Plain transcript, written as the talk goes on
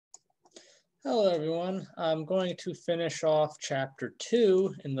Hello, everyone. I'm going to finish off chapter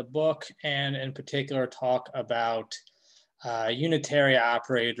 2 in the book and in particular talk about unitary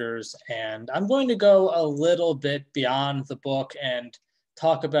operators. And I'm going to go a little bit beyond the book and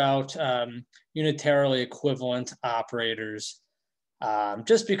talk about unitarily equivalent operators,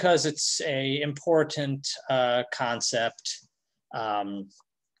 just because it's an important concept.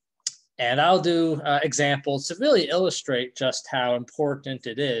 And I'll do examples to really illustrate just how important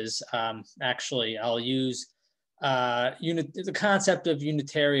it is. Actually, I'll use the concept of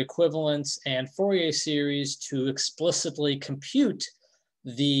unitary equivalence and Fourier series to explicitly compute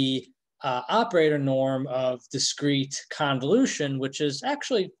the operator norm of discrete convolution, which is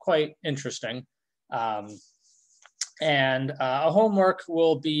actually quite interesting. And a homework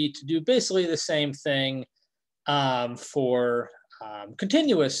will be to do basically the same thing for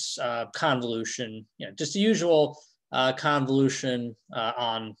continuous convolution, just the usual convolution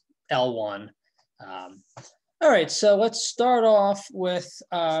on L1. All right, so let's start off with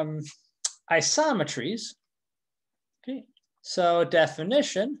isometries. Okay, so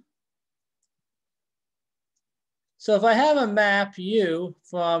definition. So if I have a map U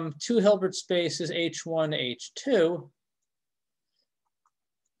from two Hilbert spaces H1 to H2,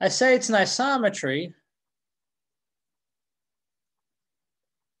 I say it's an isometry.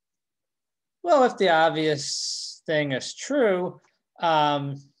 Well, if the obvious thing is true,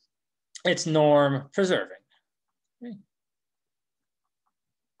 it's norm preserving. Okay.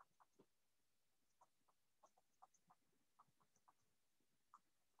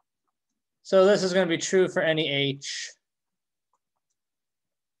 So this is going to be true for any H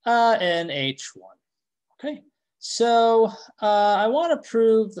in H1. Okay, so I want to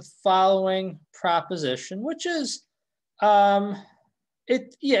prove the following proposition, which is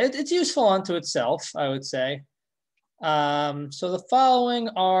it's useful unto itself, I would say. So the following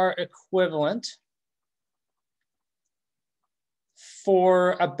are equivalent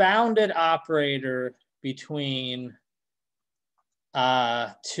for a bounded operator between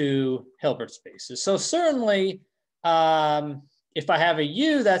two Hilbert spaces. So certainly, if I have a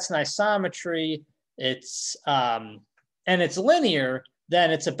U that's an isometry, and it's linear,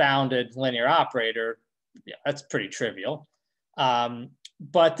 then it's a bounded linear operator. Yeah, that's pretty trivial.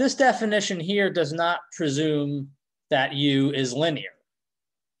 But this definition here does not presume that U is linear.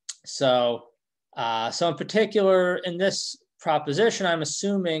 So in particular, in this proposition, I'm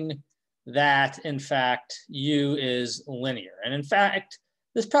assuming that, in fact, U is linear. And in fact,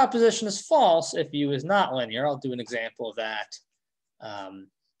 this proposition is false if U is not linear. I'll do an example of that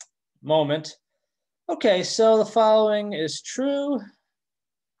moment. Okay, so the following is true.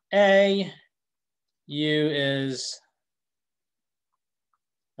 A, U is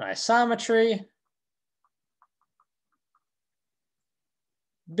an isometry.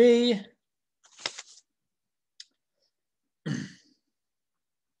 B,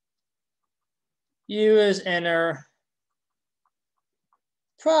 U is inner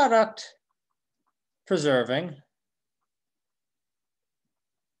product preserving.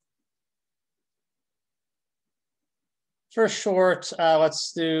 For short,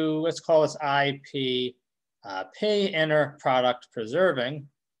 let's call this IP, P inner product preserving.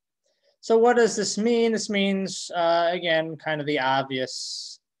 So what does this mean? This means, again, kind of the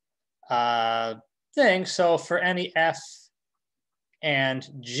obvious thing. So for any F and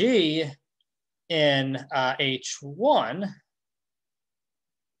G in H1, if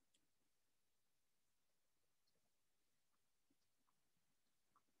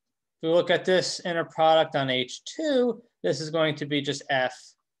we look at this inner product on H2, this is going to be just F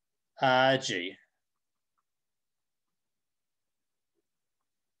G.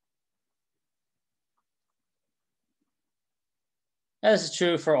 This is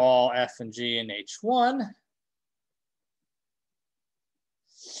true for all F and G in H1.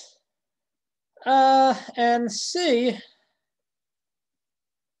 And C,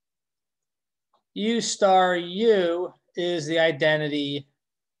 U star U is the identity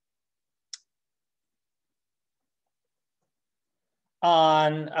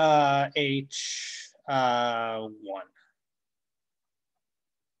on H1.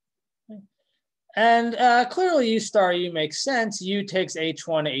 And clearly U star U makes sense. U takes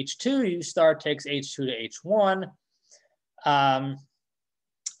H1 to H2, U star takes H2 to H1.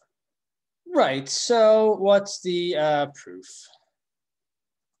 Right, so what's the proof?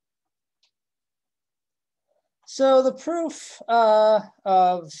 So the proof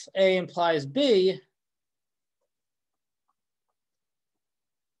of A implies B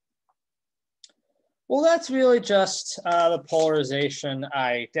well, that's really just the polarization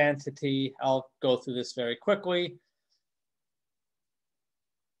identity. I'll go through this very quickly.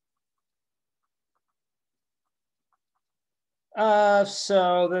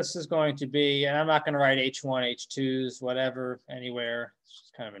 So this is going to be, and I'm not going to write H1, H2s, whatever, anywhere. It's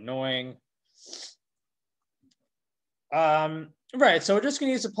just kind of annoying. Right, so we're just going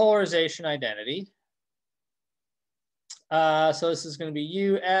to use the polarization identity. So this is going to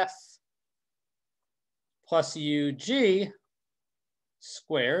be UF plus UG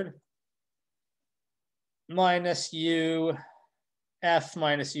squared minus UF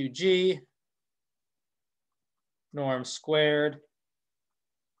minus UG norm squared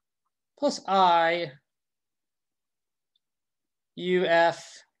plus I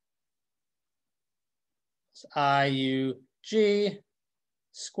UF IUG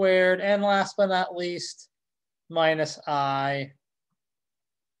squared, and last but not least, minus I.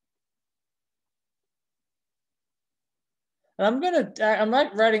 And I'm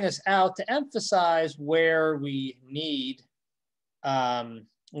not writing this out to emphasize where we need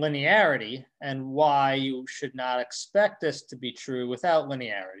linearity and why you should not expect this to be true without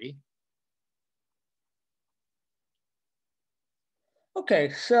linearity. Okay,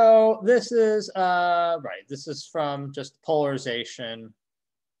 so this is right. This is from just polarization.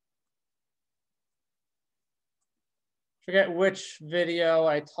 Forget which video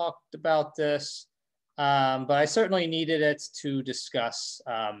I talked about this, but I certainly needed it to discuss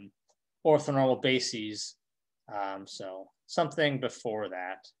orthonormal bases. So something before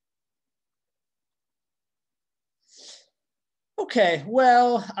that. Okay,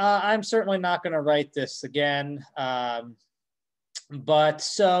 well, I'm certainly not going to write this again. But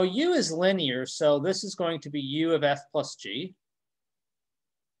so U is linear, so this is going to be U of F plus G.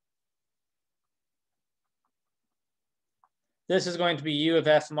 This is going to be U of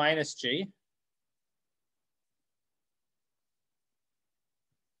F minus G.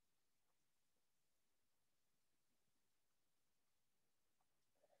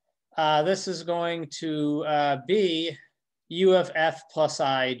 This is going to be U of F plus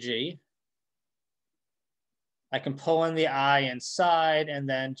IG. I can pull in the I inside and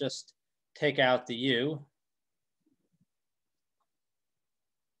then just take out the U.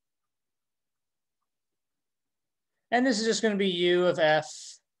 And this is just going to be U of F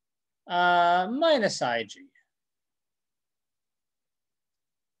minus IG.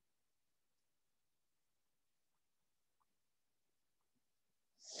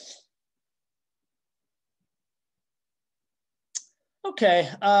 Okay,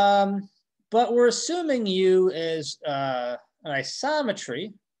 but we're assuming U is an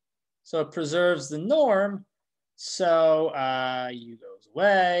isometry, so it preserves the norm. So U goes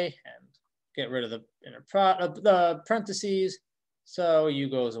away and get rid of the inner product, the parentheses. So U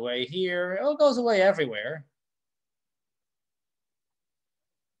goes away here. It goes away everywhere.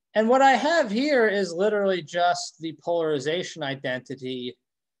 And what I have here is literally just the polarization identity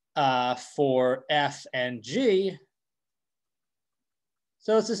for F and G.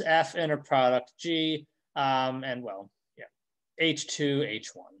 So this is F inner product G, and well, yeah, H2, H1.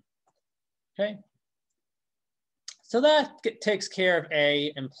 Okay. So that takes care of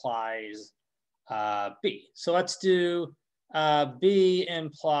A implies B. So let's do B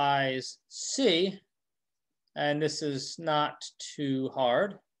implies C, and this is not too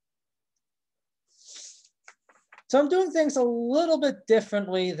hard. So I'm doing things a little bit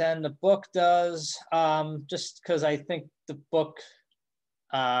differently than the book does, just because I think the book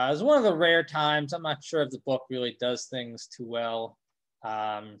is one of the rare times. I'm not sure if the book really does things too well,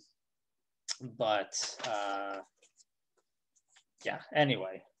 yeah,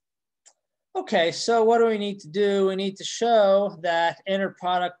 anyway. Okay, so what do we need to do? We need to show that inner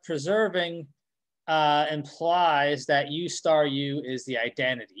product preserving implies that U star U is the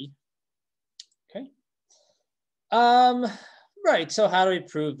identity. Okay. Right, so how do we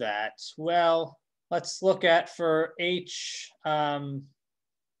prove that? Well, let's look at for H,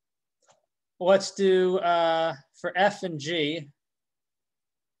 let's do for F and G,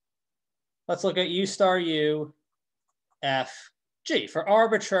 let's look at U star U, F, G, for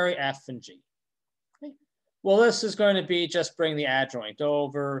arbitrary F and G. Okay. Well, this is going to be just bring the adjoint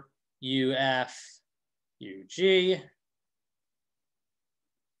over, UF, UG.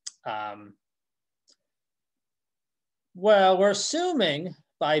 Well, we're assuming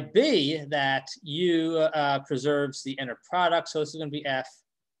by B that U preserves the inner product, so this is going to be F,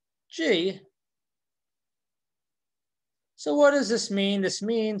 G. So what does this mean? This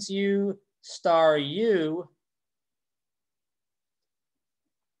means U star U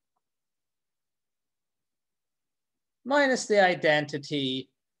minus the identity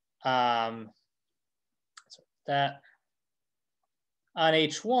that on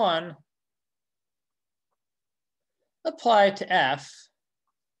H1 applied to F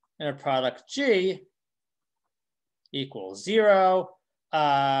inner product G equals 0.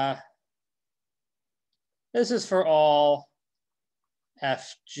 This is for all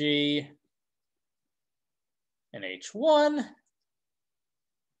fg in H1.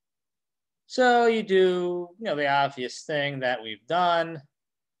 So you do, the obvious thing that we've done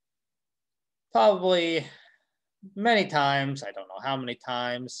probably many times. I don't know how many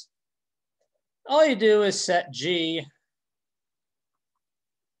times. All you do is set G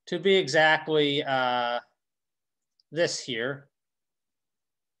to be exactly this here.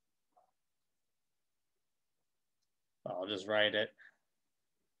 I'll just write it.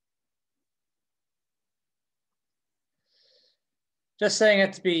 Just saying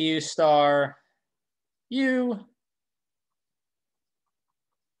it to be U star U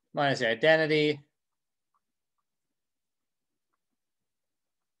minus the identity.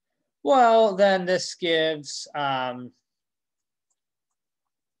 Well, then this gives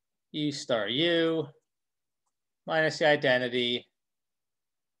U star U minus the identity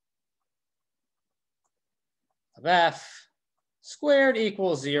of F squared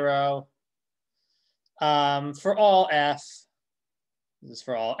equals 0 for all F. This is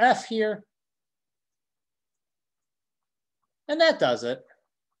for all F here. And that does it.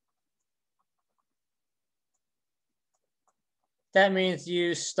 That means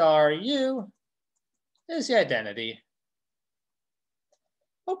U star U is the identity.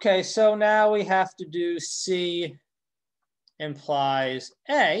 Okay, so now we have to do C implies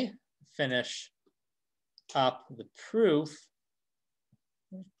A, finish up the proof.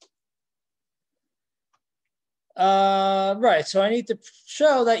 Right, so I need to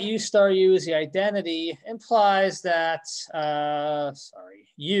show that U star U is the identity implies that,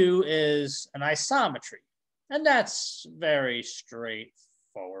 U is an isometry. And that's very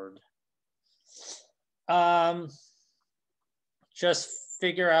straightforward. Just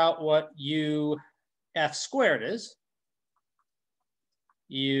figure out what UF squared is.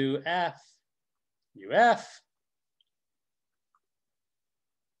 UF.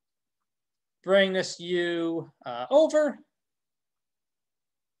 Bring this U over.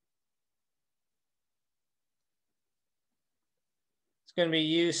 It's going to be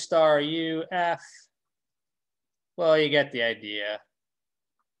U star UF. Well, you get the idea.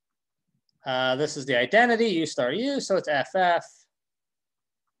 This is the identity, U star U, so it's FF.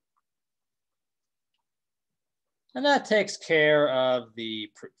 And that takes care of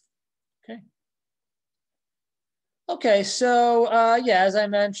the proof. Okay. Okay, so yeah, as I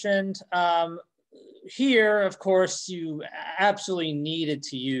mentioned, here, of course, you absolutely needed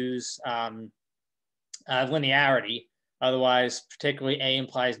to use linearity. Otherwise, particularly A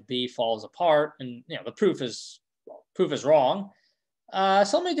implies B falls apart, and the proof is wrong. So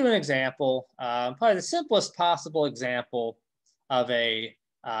let me do an example, probably the simplest possible example of a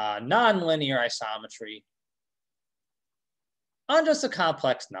nonlinear isometry on just the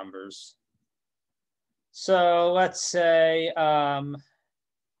complex numbers. So let's say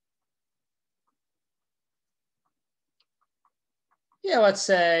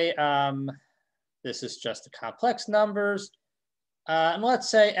this is just the complex numbers, and let's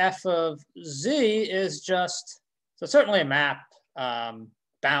say f of z is just, so certainly a map,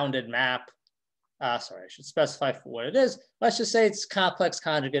 bounded map. Sorry, I should specify for what it is. Let's just say it's complex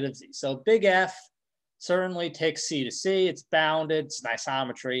conjugate of z. So big F certainly takes C to C. It's bounded. It's an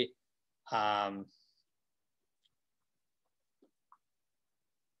isometry.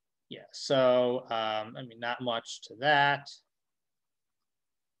 Yeah, so I mean, not much to that.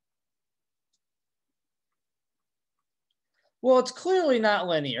 Well, it's clearly not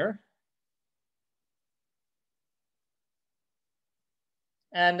linear.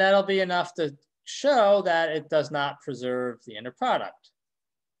 And that'll be enough to show that it does not preserve the inner product.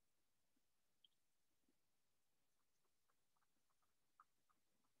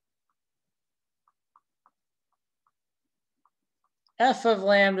 F of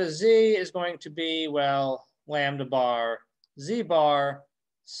lambda z is going to be, well, lambda bar z bar.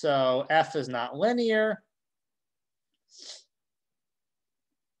 So F is not linear.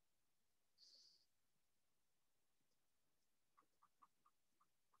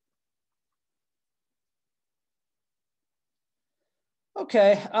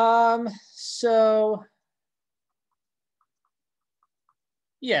 Okay, so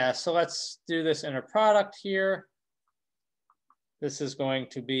yeah, so let's do this inner product here. This is going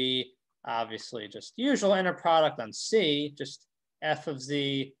to be obviously just usual inner product on C, just F of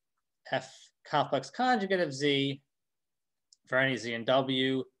Z, F complex conjugate of Z for any Z and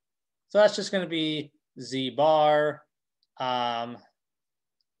W. So that's just going to be Z bar, W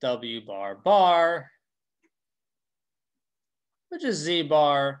bar bar, which is Z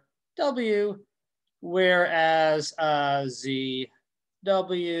bar W whereas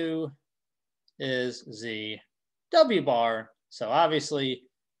ZW is ZW bar. So obviously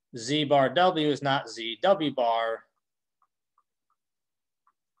Z bar W is not ZW bar.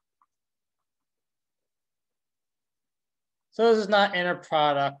 So this is not inner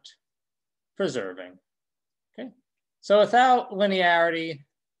product preserving. Okay. So without linearity,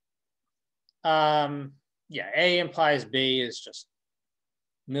 yeah, A implies B is just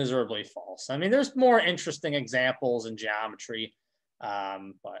miserably false. I mean, there's more interesting examples in geometry,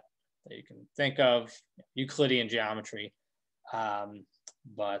 but you can think of Euclidean geometry.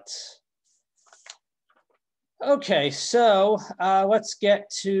 But okay, so let's get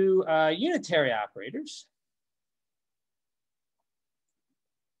to unitary operators.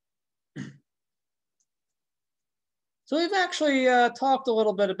 So we've actually talked a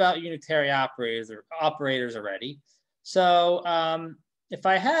little bit about unitary operators already. So if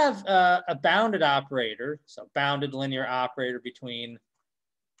I have a bounded operator, so bounded linear operator between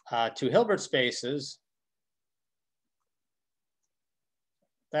two Hilbert spaces,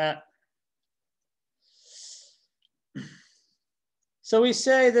 that. So we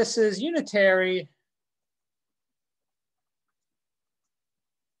say this is unitary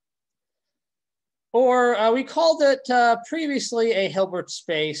or we called it previously a Hilbert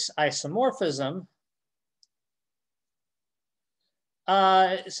space isomorphism.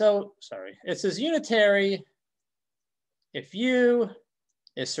 So sorry, it says unitary if U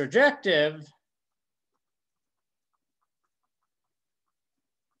is surjective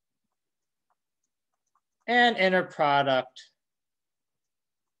and inner product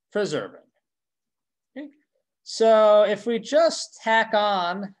preserving. Okay. So if we just tack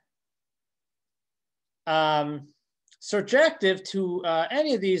on surjective to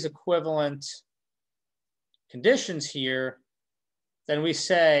any of these equivalent conditions here, then we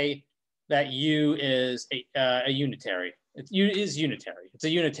say that U is a unitary. U is unitary. It's a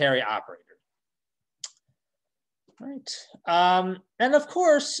unitary operator. Right. And of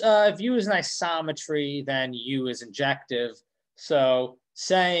course, if U is an isometry, then U is injective. So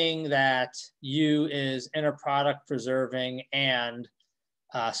saying that U is inner product preserving and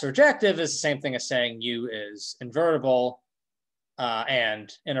surjective is the same thing as saying U is invertible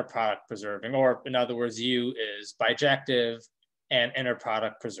and inner product preserving, or in other words, U is bijective and inner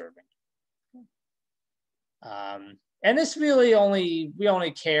product preserving. And this really we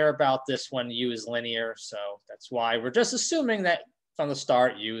only care about this when U is linear, so that's why we're just assuming that from the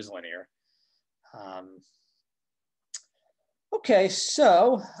start U is linear. Okay,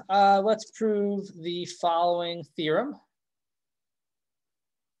 so let's prove the following theorem.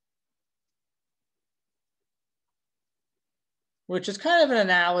 Which is kind of an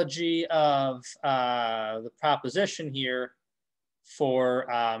analogy of the proposition here for,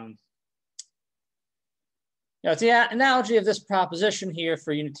 it's the analogy of this proposition here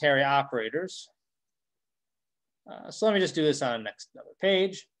for unitary operators. So let me just do this on another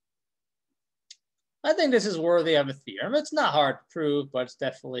page. I think this is worthy of a theorem. It's not hard to prove, but it's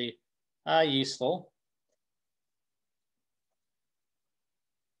definitely useful.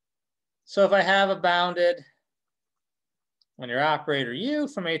 So if I have a bounded linear operator U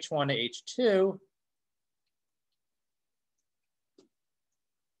from H1 to H2,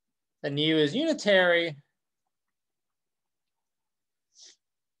 then U is unitary.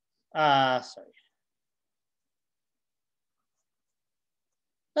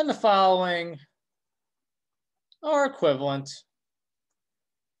 Then the following are equivalent.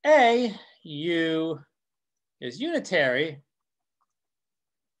 A, U is unitary.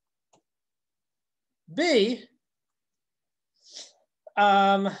 B,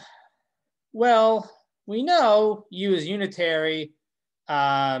 well, we know U is unitary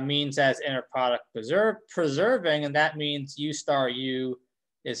means as inner product preserving, and that means U star U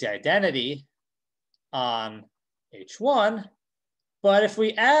is the identity on H1. But if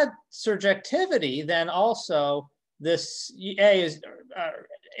we add surjectivity, then also this A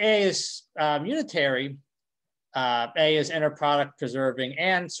is unitary, A is inner product preserving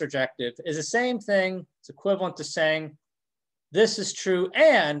and surjective is the same thing. It's equivalent to saying this is true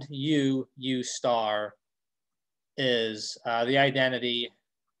and U star is the identity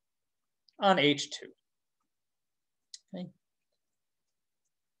on H2. Okay.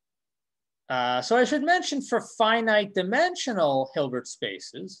 So I should mention for finite dimensional Hilbert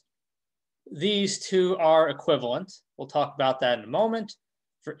spaces, these two are equivalent. We'll talk about that in a moment.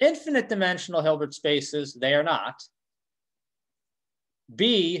 For infinite dimensional Hilbert spaces, they are not.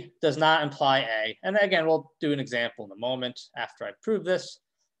 B does not imply A. And again, we'll do an example in a moment after I prove this.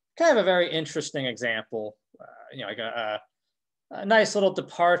 Kind of a very interesting example, like a nice little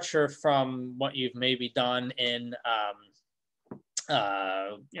departure from what you've maybe done in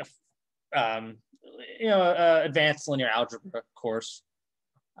advanced linear algebra course.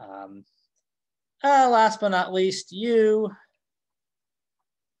 Last but not least, U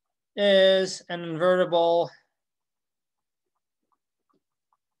is an invertible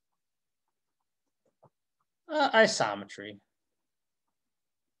isometry.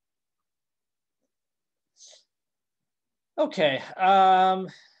 Okay.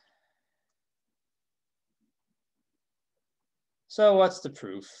 So what's the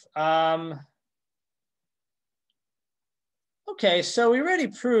proof? Okay, so we already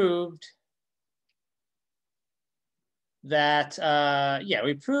proved that,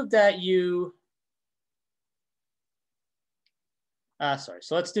 we proved that U, so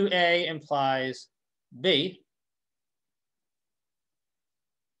let's do A implies B.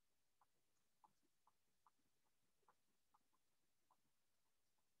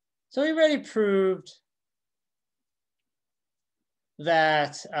 So we already proved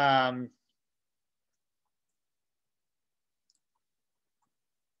that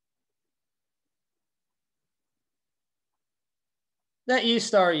that U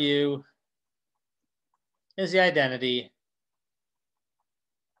star U is the identity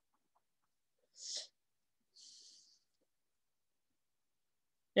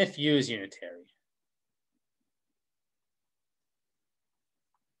if U is unitary.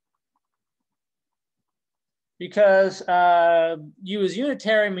 Because U is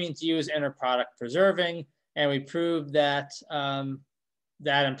unitary means U is inner product preserving, and we proved that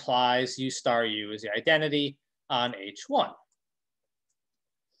that implies U star U is the identity on H1.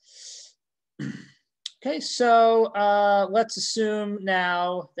 Okay, so let's assume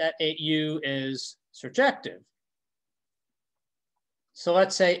now that U is surjective. So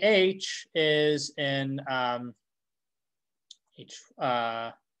let's say H is in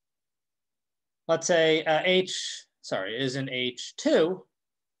let's say H, is in H2.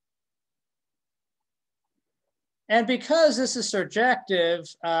 And because this is surjective,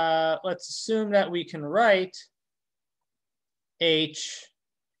 let's assume that we can write H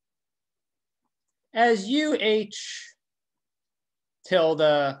as UH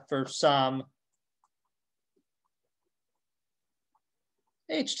tilde for some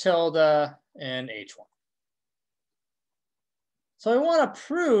H tilde in H1. So what I want to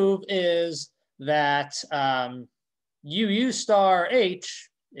prove is that UU star H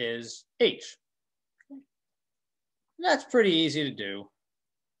is H. That's pretty easy to do.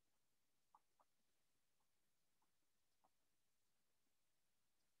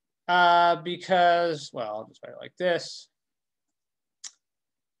 Because, well, I'll just write it like this.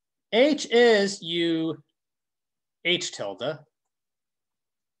 H is U H tilde.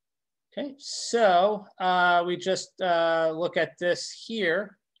 Okay, so we just look at this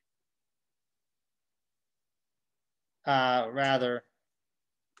here.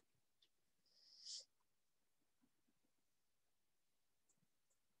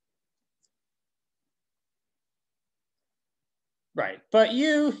 Right, but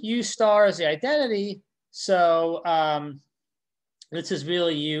U star is the identity, so this is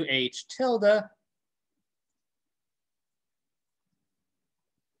really UH tilde.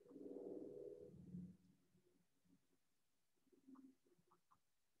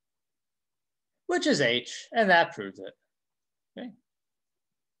 Which is H, and that proves it. Okay.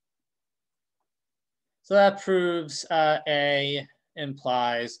 So that proves A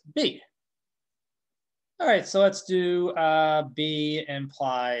implies B. All right, so let's do B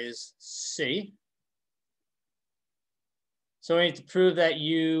implies C. So we need to prove that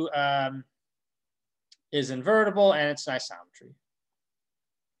U is invertible and it's an isometry.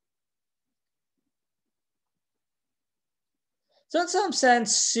 So in some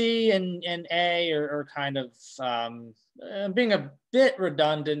sense, C and A are kind of being a bit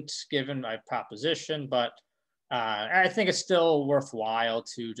redundant given my proposition, but I think it's still worthwhile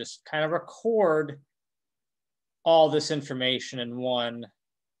to just kind of record all this information in one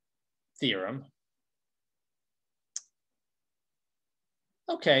theorem.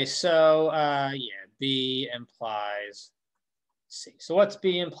 Okay, so B implies C. So what's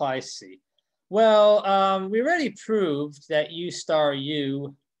B implies C? Well, we already proved that U star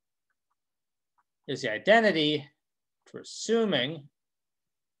U is the identity for assuming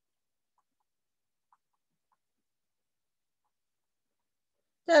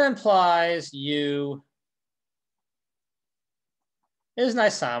that implies U is an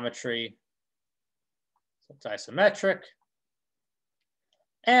isometry, so it's isometric,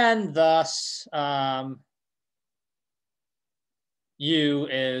 and thus U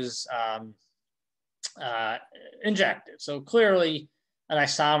is injective. So clearly an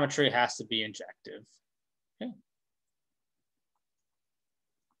isometry has to be injective. Okay.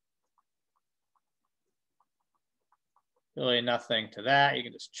 Really nothing to that. You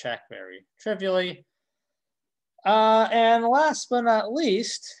can just check very trivially. And last but not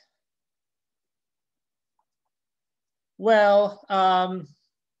least, well,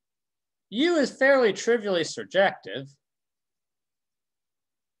 U is fairly trivially surjective.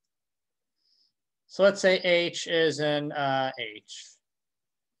 So let's say H is in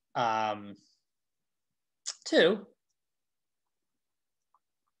H2.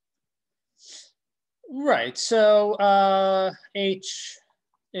 Right, so H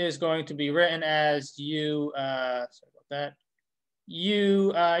is going to be written as U, sorry about that,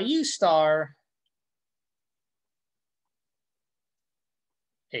 U star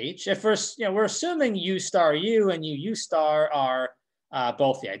H. If we're assuming U star U and U star are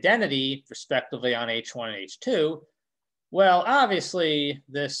both the identity respectively on H1 and H2, well, obviously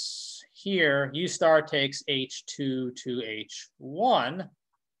this here, U star takes H2 to H1.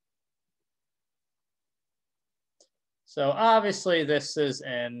 So obviously this is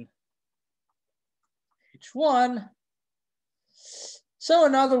in H1. So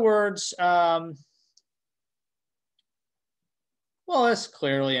in other words, well, this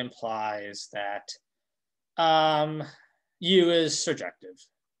clearly implies that U is surjective.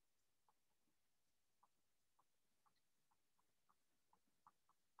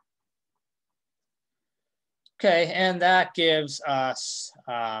 Okay, and that gives us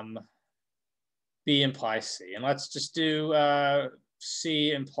B implies C. And let's just do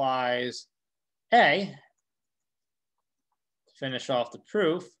C implies A to finish off the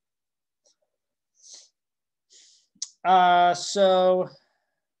proof.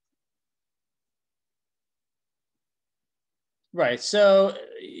 Right, so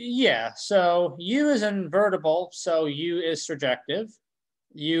yeah, so U is invertible, so U is surjective.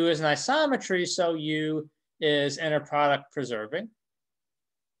 U is an isometry, so U is inner product preserving.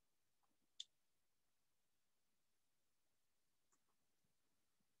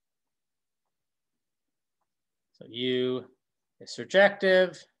 So U is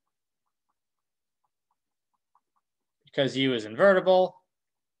surjective because U is invertible.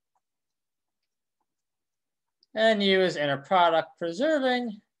 And U is inner product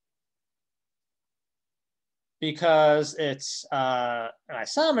preserving because it's an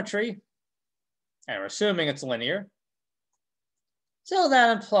isometry, and we're assuming it's linear. So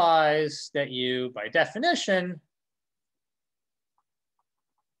that implies that U, by definition,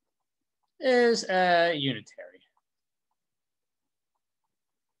 is a unitary.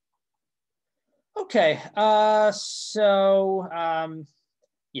 Okay, yeah, so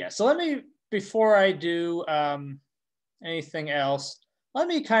let me, before I do anything else, let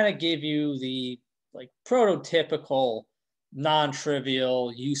me kind of give you the prototypical,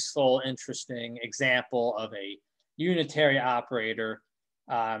 non-trivial, useful, interesting example of a unitary operator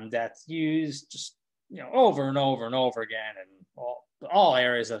that's used just over and over and over again in all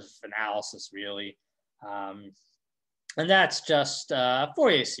areas of analysis, really. And that's just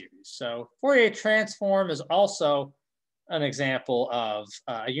Fourier series. So Fourier transform is also an example of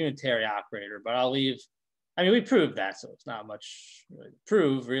a unitary operator, but we proved that, so it's not much really to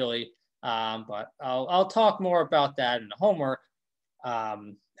prove, really. But I'll talk more about that in the homework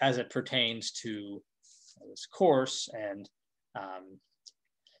as it pertains to this course. And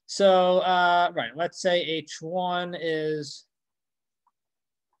right, let's say H1 is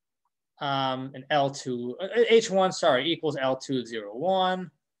an L2, H1, sorry, equals L2, 0, 1.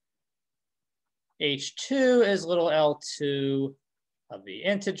 H2 is little l2 of the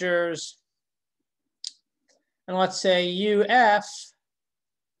integers. And let's say UF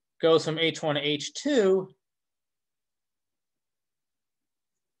goes from H1 to H2.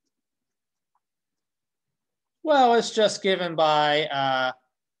 Well, it's just given by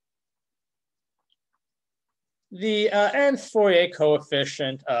the nth Fourier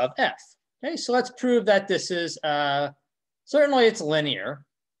coefficient of F. Okay, so let's prove that this is, certainly it's linear.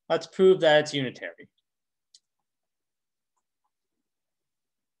 Let's prove that it's unitary.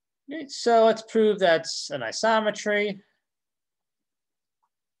 Okay, so let's prove that's an isometry.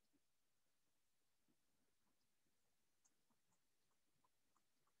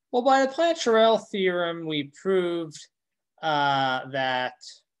 Well, by the Plancherel theorem, we proved that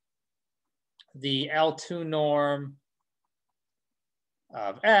the L2 norm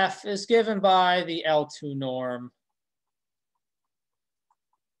of F is given by the L2 norm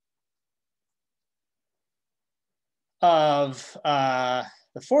of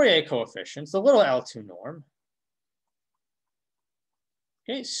the Fourier coefficients, the little L2 norm.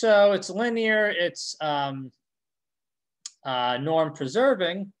 Okay, so it's linear, it's norm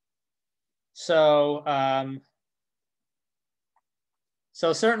preserving. So,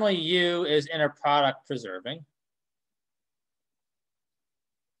 so certainly U is inner product preserving.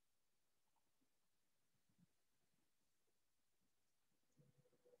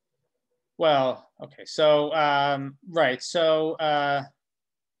 Well, okay, so, right, so,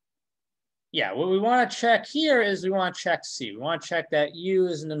 yeah, what we want to check here is we want to check C. We want to check that U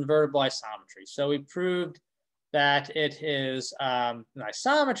is an invertible isometry. So we proved that it is an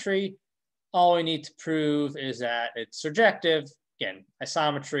isometry. All we need to prove is that it's surjective. Again,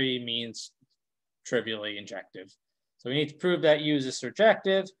 isometry means trivially injective. So we need to prove that U is a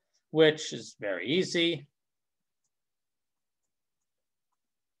surjective, which is very easy.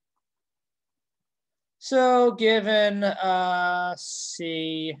 So given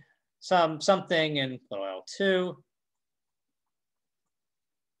C, something in little L2,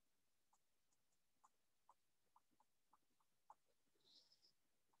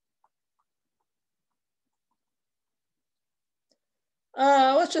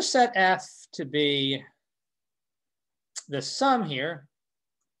 let's just set F to be the sum here.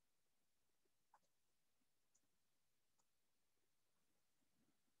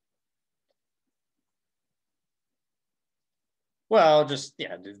 Well, just,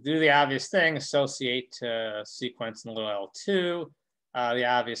 yeah, do the obvious thing, associate sequence in little L2, the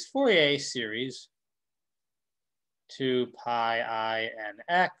obvious Fourier series, 2 pi I n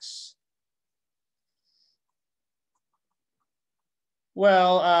x.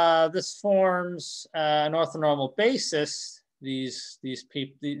 Well, this forms an orthonormal basis. These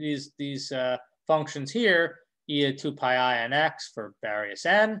functions here, e to 2 pi I n x for various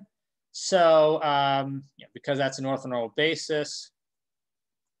n. So yeah, because that's an orthonormal basis,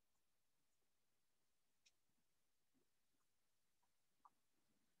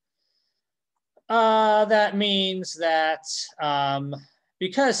 that means that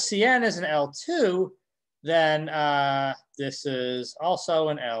because Cn is an L2, then this is also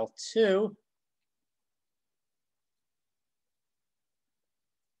an L2.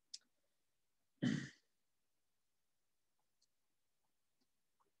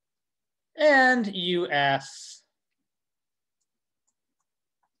 And UF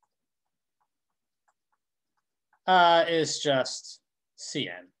is just Cn.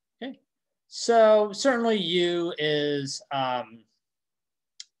 Okay, so certainly U is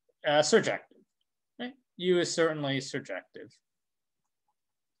surjective. Okay? U is certainly surjective.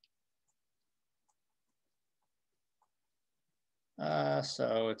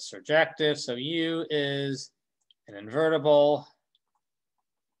 So it's surjective. So U is an invertible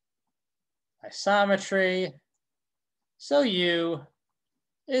isometry. So U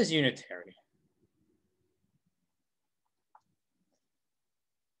is unitary.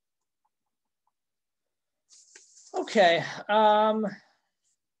 Okay.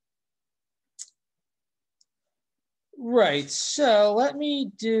 Right. So let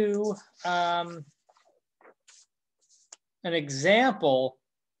me do an example.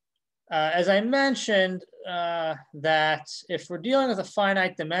 As I mentioned, that if we're dealing with a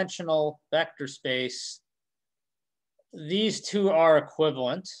finite dimensional vector space, these two are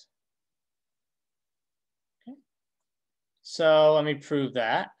equivalent. Okay. So let me prove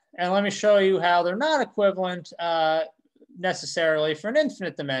that. And let me show you how they're not equivalent necessarily for an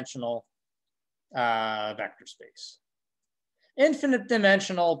infinite dimensional vector space. Infinite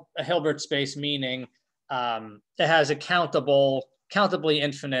dimensional Hilbert space meaning it has a countably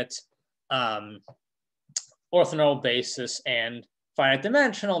infinite orthonormal basis, and finite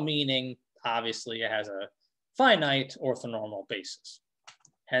dimensional meaning obviously it has a finite orthonormal basis.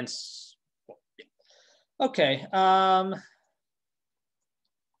 Hence, okay. All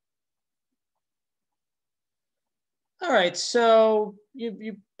right, so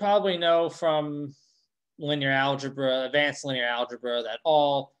you probably know from linear algebra, advanced linear algebra, that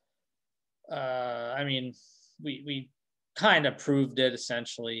all, I mean, we kind of proved it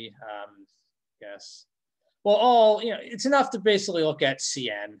essentially, yes. Well, all, it's enough to basically look at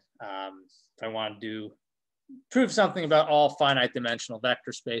Cn if I want to prove something about all finite dimensional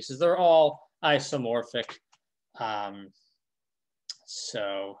vector spaces. They're all isomorphic.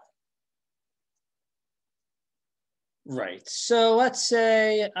 So, right. So let's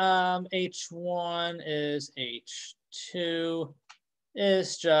say H1 is H2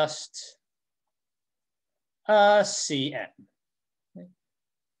 is just Cn.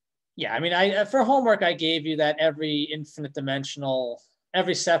 Yeah, I mean, for homework, I gave you that every infinite dimensional,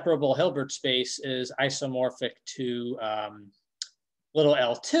 every separable Hilbert space is isomorphic to little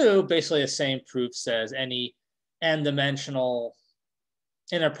L2. Basically, the same proof says any n-dimensional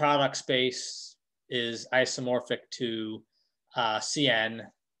inner product space is isomorphic to Cn.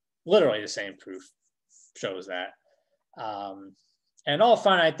 Literally the same proof shows that. And all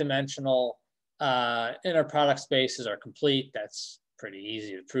finite dimensional inner product spaces are complete. That's pretty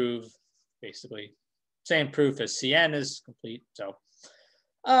easy to prove, basically. Same proof as Cn is complete. So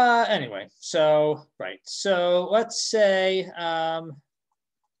anyway, so right. So let's say I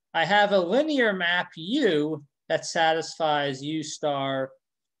have a linear map U that satisfies U star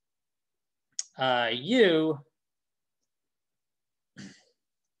U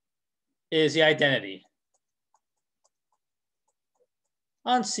is the identity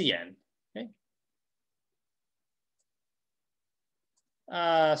on Cn. Okay.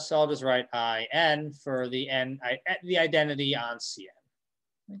 So I'll just write IN for the identity on Cn.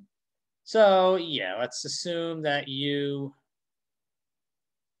 Okay. So yeah, let's assume that U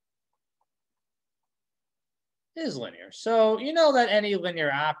is linear. So you know that any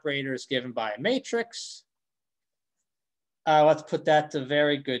linear operator is given by a matrix. Let's put that to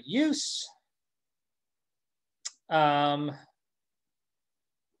very good use.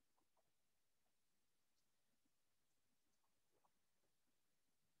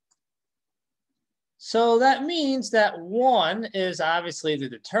 So that means that 1 is obviously the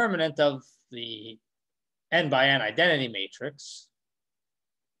determinant of the n by n identity matrix,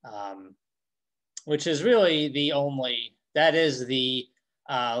 which is really the only, that is the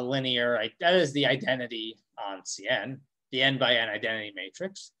linear, that is the identity on Cn, the n by n identity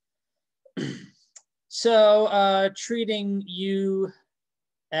matrix. So treating U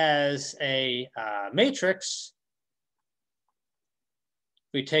as a matrix,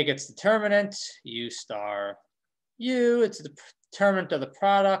 we take its determinant, U star U, it's the determinant of the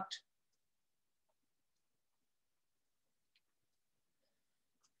product.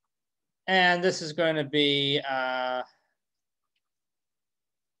 And this is going to be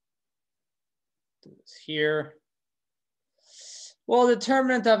here. Well, the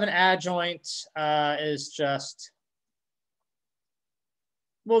determinant of an adjoint is just,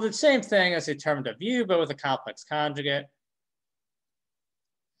 well, the same thing as the determinant of U, but with a complex conjugate.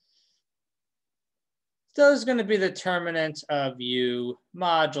 So this is going to be the determinant of U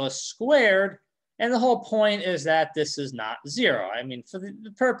modulus squared. And the whole point is that this is not 0. I mean, for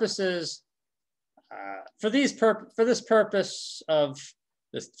the purposes, for the purpose of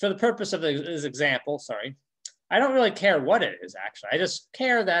this example, sorry, I don't really care what it is, actually. I just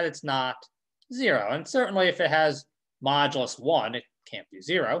care that it's not 0. And certainly if it has modulus 1, it can't be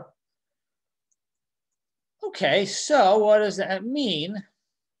 0. Okay, so what does that mean?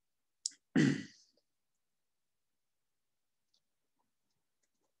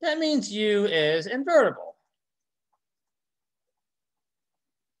 That means U is invertible.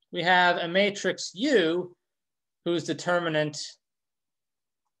 We have a matrix U whose determinant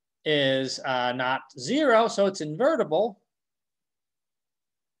is not 0, so it's invertible.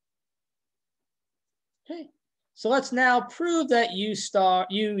 Okay, so let's now prove that U star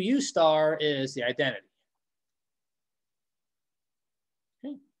is the identity.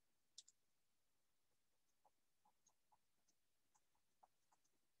 Okay.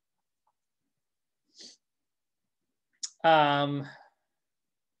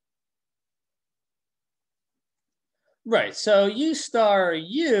 Right, so U star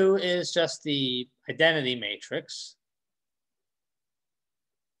U is just the identity matrix.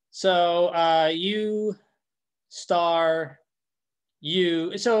 So U star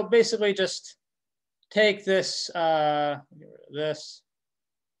U, so basically just take this, get rid of this.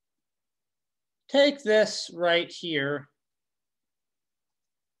 Take this right here,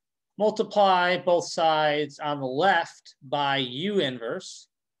 multiply both sides on the left by U inverse.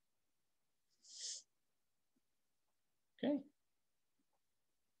 Okay.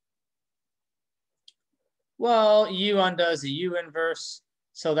 Well, U undoes the U inverse,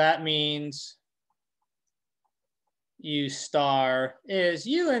 so that means U star is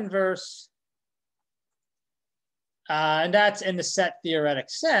U inverse. And that's in the set theoretic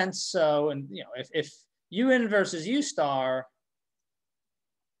sense. So, and you know, if U inverse is U star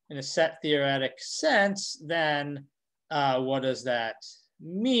in a set theoretic sense, then what does that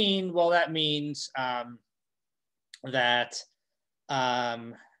mean? Well, that means that,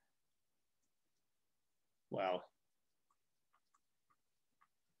 well,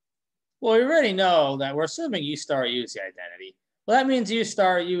 we already know that we're assuming U star U is the identity. Well, that means U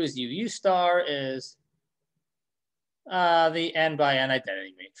star U is U. U star is the n by n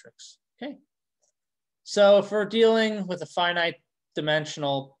identity matrix. Okay. So if we're dealing with a finite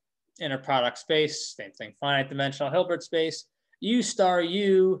dimensional inner product space, same thing, finite dimensional Hilbert space, U star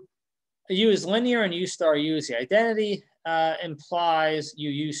U is linear and U star U is the identity. implies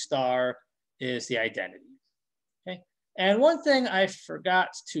UU star is the identity. Okay, and one thing I forgot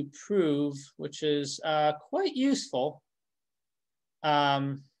to prove, which is quite useful.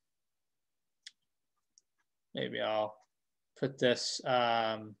 Maybe I'll put this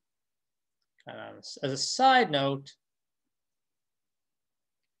kind of as a side note.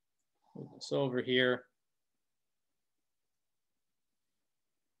 Move this over here.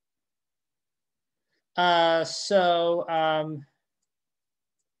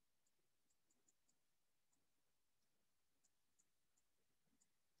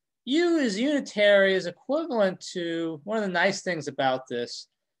 U is unitary is equivalent to, one of the nice things about this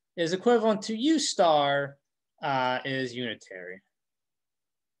is equivalent to U star is unitary.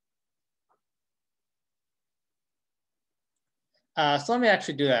 So let me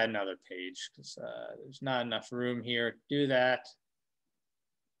actually do that another page because there's not enough room here to do that.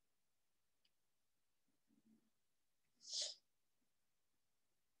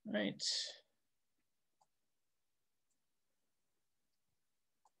 Right.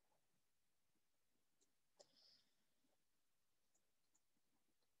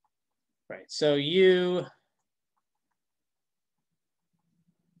 Right, so U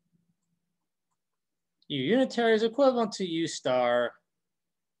unitary is equivalent to U star.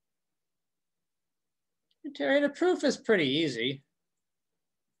 Unitary, the proof is pretty easy.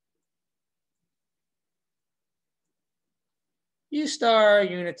 U star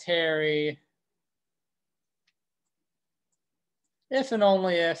unitary if and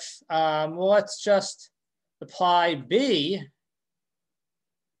only if, well, let's just apply B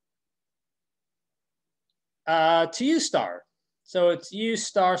to U star. So it's U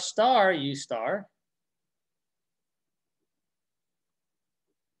star star U star.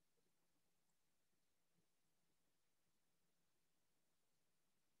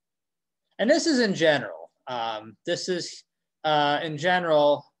 And this is in general. This is in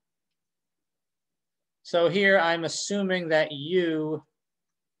general. So here I'm assuming that U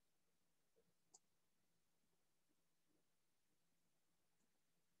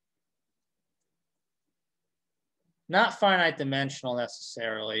not finite dimensional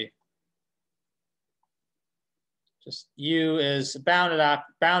necessarily. Just U is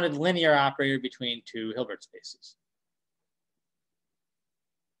bounded linear operator between two Hilbert spaces.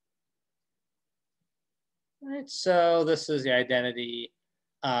 All right, so this is the identity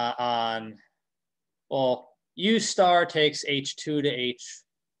on, well, U star takes H2 to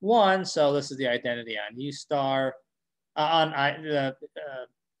H1, so this is the identity on U star on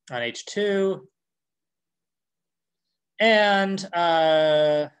H2. And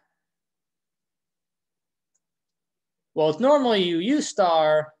well, it's normally U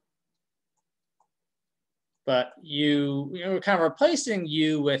star, but we're kind of replacing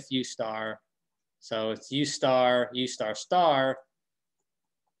U with U star. So it's U star star.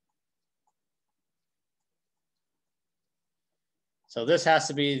 So this has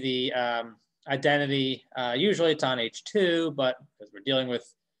to be the identity. Usually it's on H2, but because we're dealing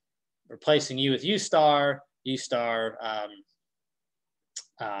with replacing U with U star,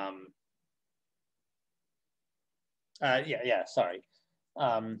 sorry.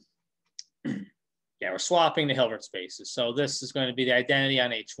 Yeah, we're swapping the Hilbert spaces. So this is going to be the identity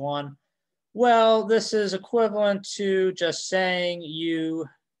on H1. Well, this is equivalent to just saying U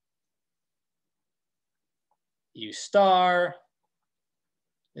star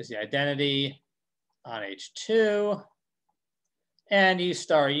is the identity on H2, and U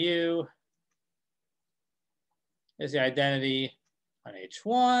star U is the identity on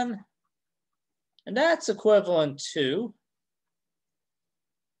H1. And that's equivalent to,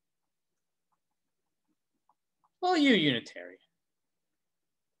 well, U unitary.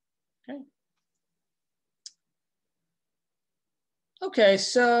 Okay. Okay,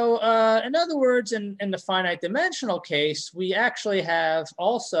 so in other words, in the finite dimensional case, we actually have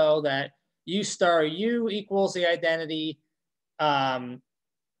also that U star U equals the identity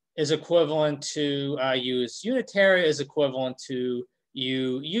is equivalent to U is unitary is equivalent to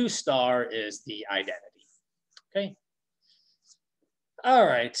U star is the identity. Okay. All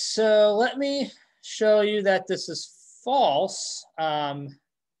right, so let me show you that this is false,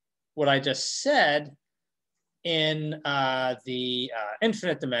 what I just said, in the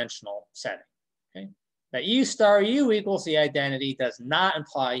infinite dimensional setting. Okay? That U star U equals the identity does not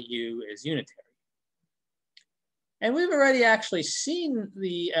imply U is unitary. And we've already actually seen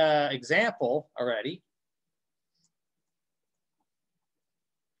the example already.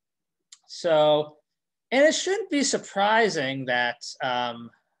 So, and it shouldn't be surprising that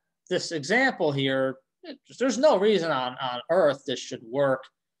this example here, there's no reason on Earth this should work,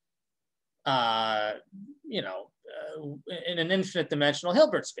 you know, in an infinite dimensional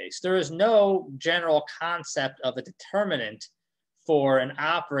Hilbert space. There is no general concept of a determinant for an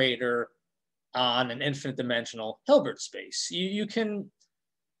operator on an infinite dimensional Hilbert space. You can,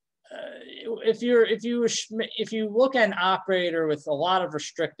 if you look at an operator with a lot of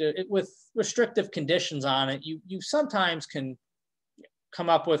restrictive conditions on it, you sometimes can come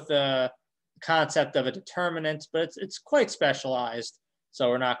up with the concept of a determinant, but it's quite specialized, so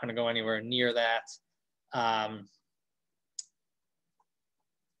we're not going to go anywhere near that.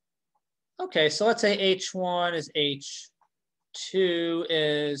 Okay, so let's say H1 is H2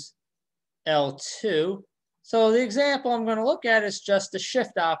 is L2. So the example I'm going to look at is just the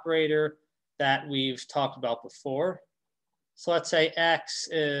shift operator that we've talked about before. So let's say X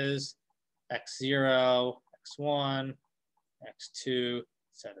is X0, X1, X2,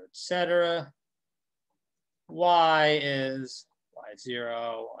 et cetera, Y is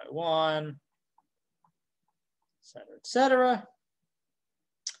Y0, Y1, et cetera.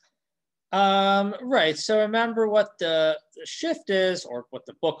 Right, so remember what the shift is, or what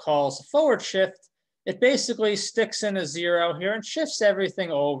the book calls a forward shift. It basically sticks in a 0 here and shifts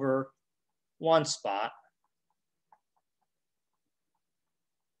everything over one spot.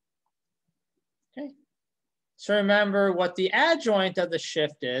 Okay, so remember what the adjoint of the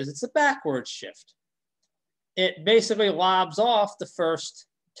shift is. It's a backward shift. It basically lobs off the first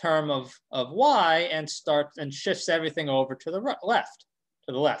term of Y and shifts everything over to the left.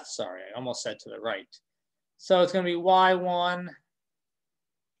 To the left, sorry, I almost said to the right. So it's going to be Y1,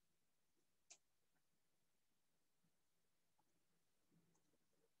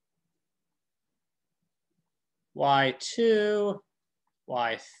 Y2,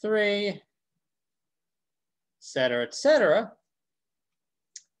 Y3, et cetera, et cetera.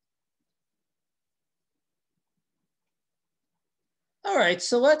 All right,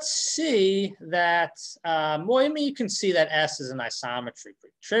 so let's see that, well, I mean, you can see that S is an isometry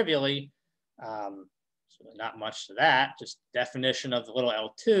pretty trivially. So not much to that, just definition of the little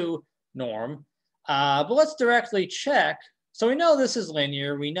L2 norm. But let's directly check. So we know this is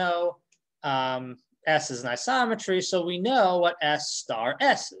linear. We know S is an isometry, so we know what S star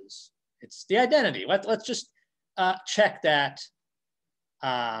S is. It's the identity. Let's just check that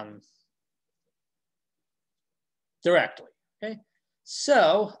directly, okay?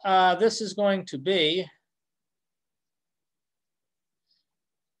 So this is going to be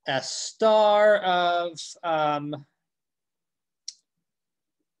S star of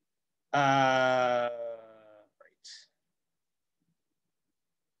right.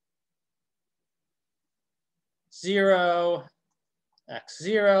 0,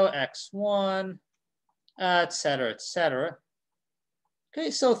 X0, X1, et cetera, et cetera.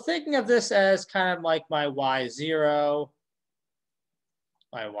 Okay, so thinking of this as kind of like my Y0,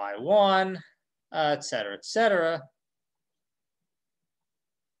 my Y1, et cetera, et cetera.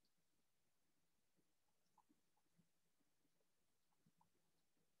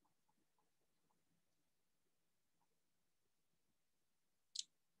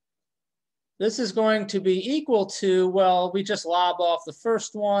 This is going to be equal to, well, we just lob off the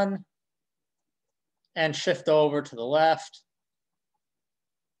first one and shift over to the left.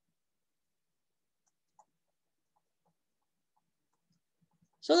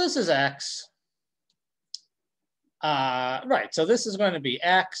 So this is X. Right, so this is going to be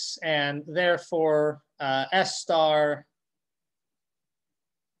X, and therefore S star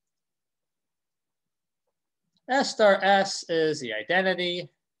S is the identity.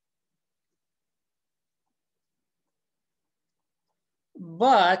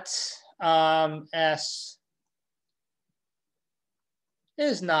 But S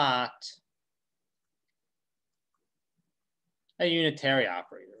is not a unitary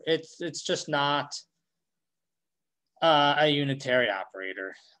operator. It's just not a unitary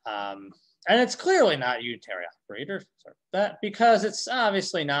operator. And it's clearly not a unitary operator, because it's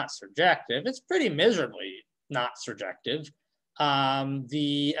obviously not surjective. It's pretty miserably not surjective.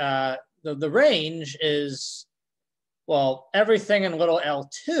 The range is, well, everything in little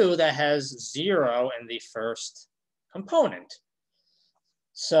L2 that has 0 in the first component.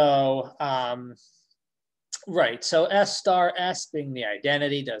 So, right, so S star S being the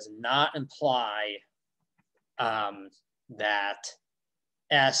identity does not imply that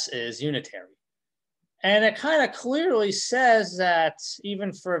S is unitary. And it kind of clearly says that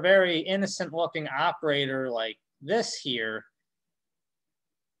even for a very innocent looking operator like this here,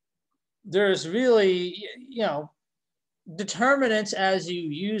 there's really, determinants as you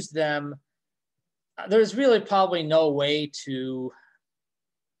use them, there's really probably no way to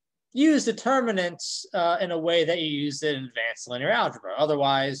use determinants in a way that you use it in advanced linear algebra.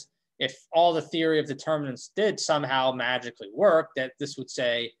 Otherwise, if all the theory of determinants did somehow magically work, that this would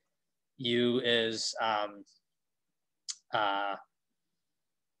say U is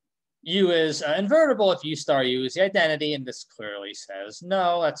invertible if U star U is the identity, and this clearly says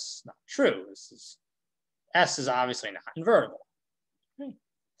no, that's not true. S is obviously not invertible. Okay.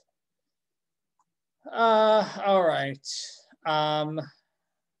 All right.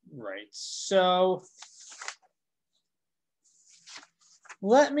 Right. So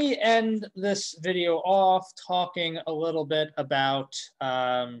let me end this video off talking a little bit about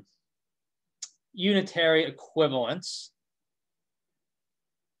unitary equivalence.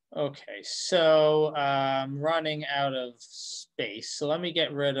 Okay, so I'm running out of space. So let me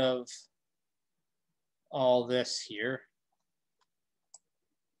get rid of all this here.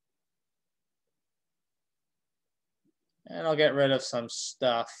 And I'll get rid of some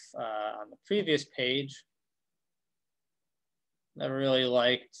stuff on the previous page. Never really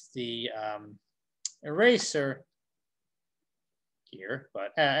liked the eraser here,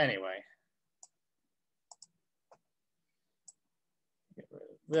 but anyway. Get rid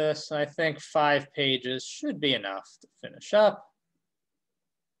of this. I think 5 pages should be enough to finish up.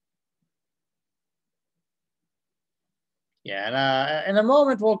 Yeah, and in a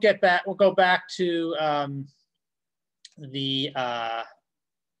moment we'll go back to the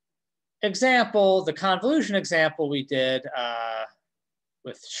example, the convolution example we did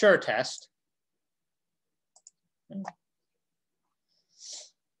with sure test.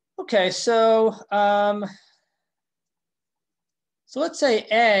 Okay, so let's say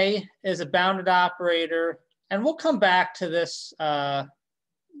A is a bounded operator, and we'll come back to this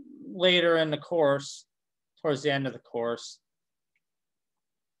later in the course, towards the end of the course,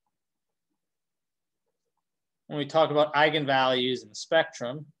 when we talk about eigenvalues in the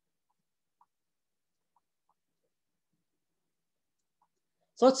spectrum.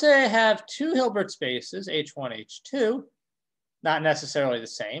 So let's say I have 2 Hilbert spaces, H1, H2, not necessarily the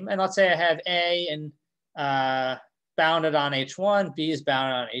same. And let's say I have A and bounded on H1, B is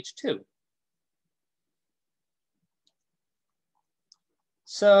bounded on H2.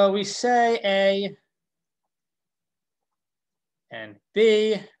 So we say A and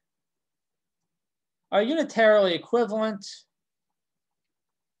B are unitarily equivalent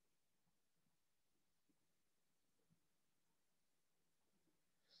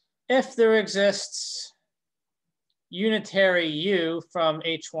if there exists unitary U from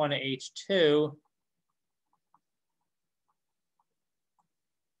H1 to H2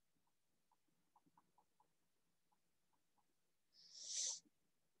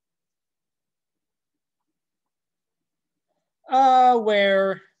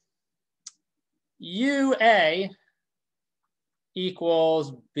 where UA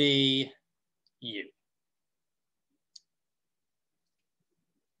equals BU.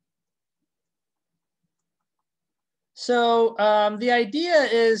 So the idea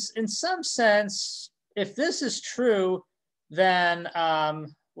is, in some sense, if this is true, then,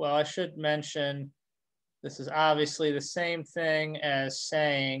 well, I should mention, this is obviously the same thing as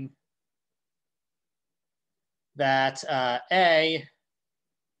saying that A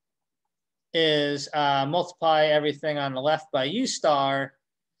is multiply everything on the left by U star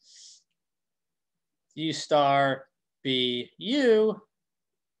BU.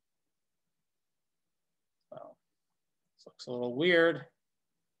 Well, this looks a little weird.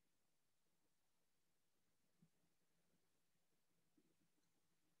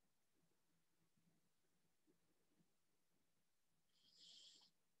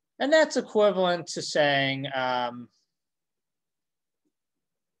 And that's equivalent to saying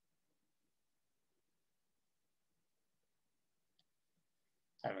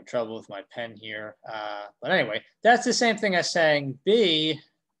having trouble with my pen here. But anyway, that's the same thing as saying B,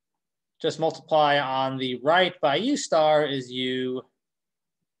 just multiply on the right by U star is U,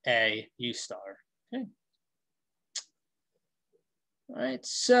 A, U star. Okay. All right,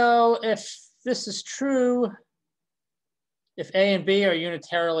 so if this is true, if A and B are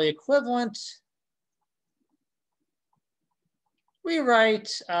unitarily equivalent, we write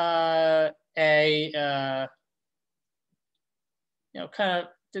kind of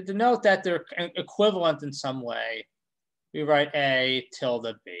to denote that they're equivalent in some way, we write A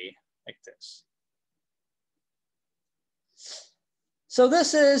tilde B like this. So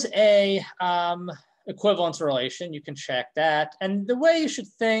this is a equivalence relation. You can check that. And the way you should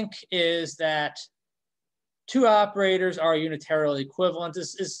think is that 2 operators are unitarily equivalent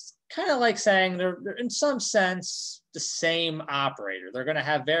is kind of like saying they're in some sense the same operator. They're going to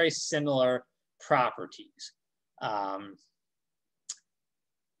have very similar properties.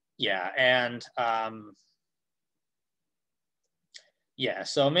 Yeah, and Yeah,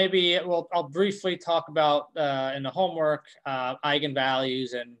 so maybe I'll briefly talk about in the homework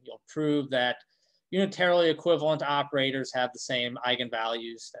eigenvalues, and you'll prove that unitarily equivalent operators have the same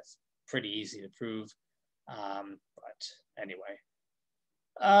eigenvalues. That's pretty easy to prove. But anyway.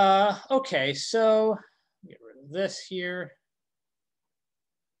 Okay, so get rid of this here.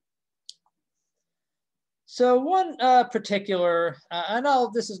 So one particular,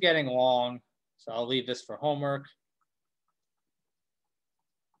 this is getting long, so I'll leave this for homework.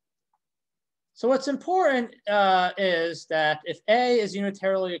 So what's important is that if A is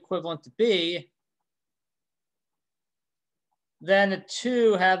unitarily equivalent to B, then the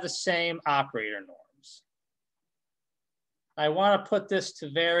two have the same operator norms. I want to put this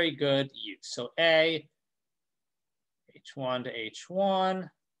to very good use. So A, H1 to H1.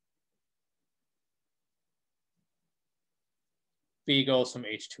 B goes from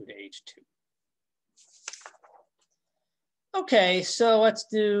H2 to H2. Okay, so let's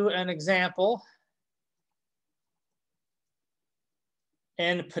do an example.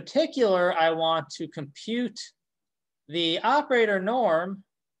 In particular, I want to compute the operator norm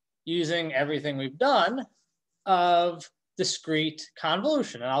using everything we've done of discrete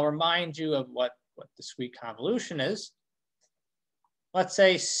convolution. And I'll remind you of what discrete convolution is. Let's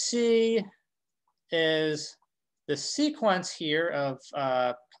say C is the sequence here of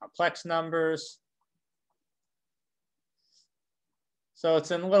complex numbers. So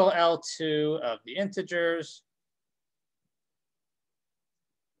it's in little L2 of the integers.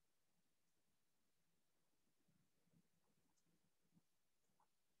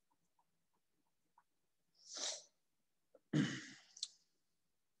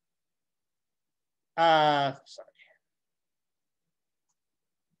 Sorry.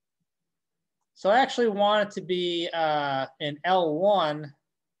 So I actually want it to be in L1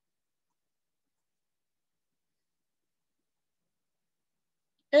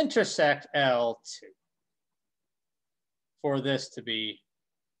 intersect L2 for this to be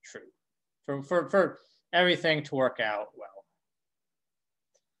true, for everything to work out well.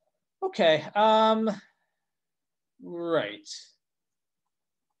 Okay, right.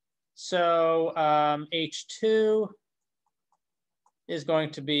 So H2 is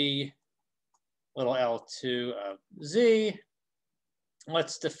going to be little L2 of Z.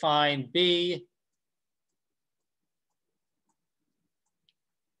 Let's define B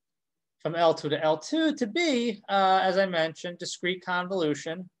from L2 to L2 to be, as I mentioned, discrete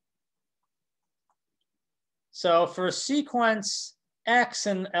convolution. So for a sequence X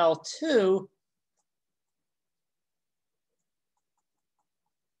in L2,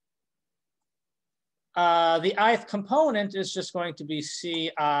 the ith component is just going to be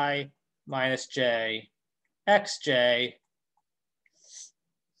Ci minus J xj.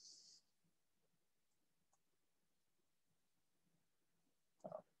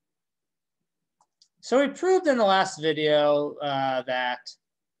 So we proved in the last video that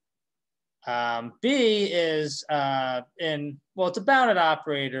B is it's a bounded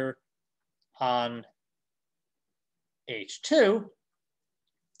operator on H2,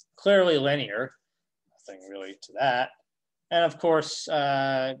 clearly linear, nothing really to that. And of course,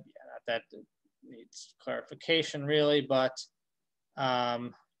 that needs clarification really, but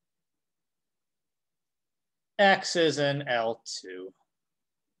X is in L2.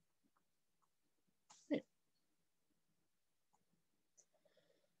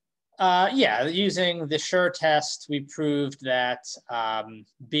 Yeah, using the Schur test, we proved that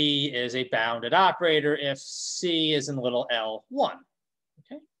B is a bounded operator if C is in little L1.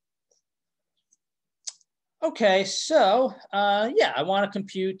 Okay, so yeah, I want to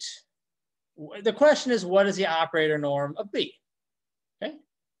compute. The question is, what is the operator norm of B? Okay.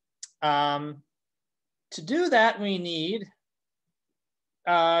 To do that, we need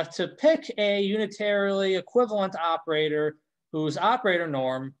to pick a unitarily equivalent operator whose operator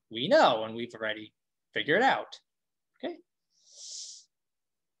norm we know and we've already figured out. Okay.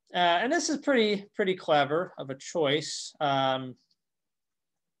 And this is pretty clever of a choice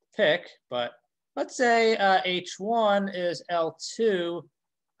pick, but let's say H1 is L2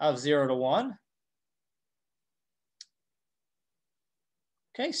 of 0 to 1.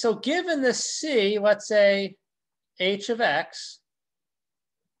 Okay, so given this C, let's say H of X,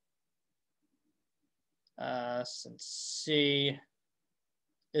 since C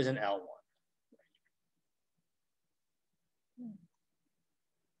is an L1.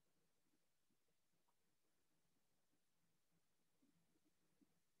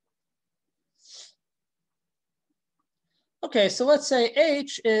 Okay, so let's say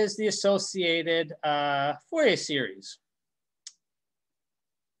H is the associated Fourier series.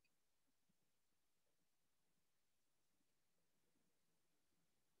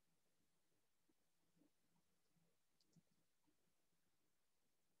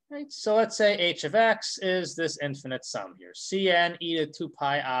 right? So let's say h of x is this infinite sum here, Cn e to 2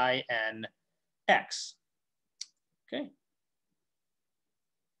 pi I n x, okay?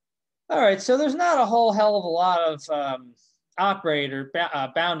 All right, so there's not a whole hell of a lot of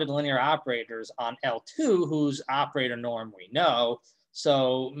bounded linear operators on L2 whose operator norm we know.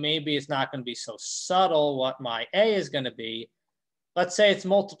 So maybe it's not going to be so subtle what my A is going to be. Let's say it's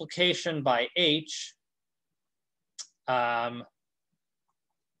multiplication by H.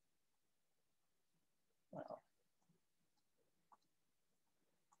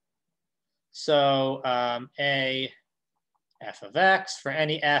 So A f of x for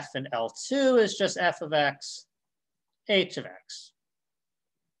any f in L2 is just f of x, h of x.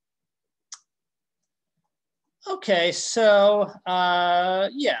 Okay, so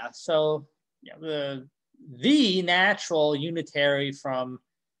the natural unitary from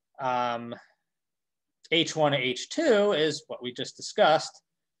H1 to H2 is what we just discussed.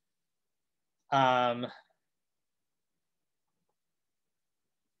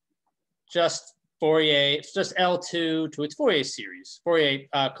 Just Fourier, it's just L2 to its Fourier series, Fourier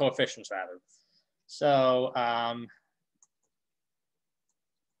coefficients rather. So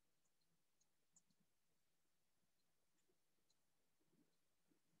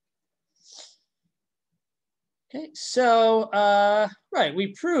okay, so right,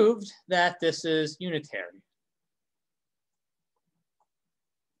 we proved that this is unitary.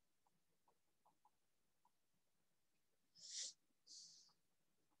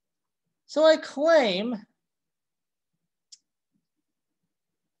 So I claim,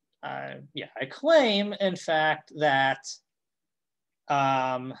 I claim, in fact, that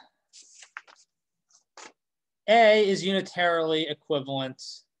A is unitarily equivalent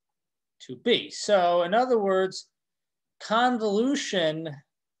to B. So in other words, convolution,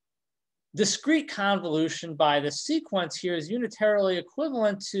 discrete convolution by the sequence here is unitarily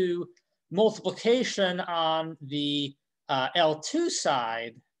equivalent to multiplication on the L2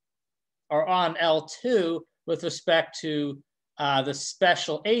 side, or on L2 with respect to the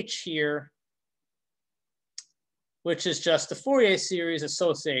special H here, which is just the Fourier series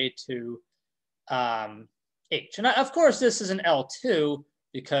associated to H. And of course, this is an L2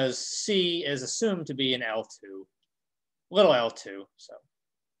 because C is assumed to be an L2, little L2.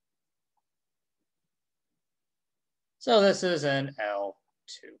 So this is an L2.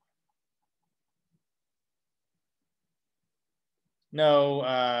 No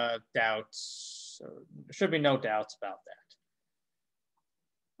doubts, there should be no doubts about that.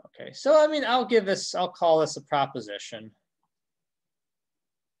 Okay, so I mean, I'll call this a proposition.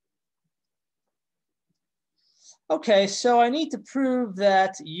 Okay, so I need to prove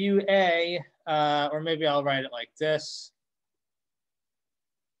that UA, or maybe I'll write it like this.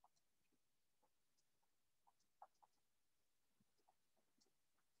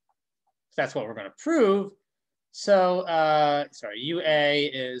 That's what we're going to prove. So, UA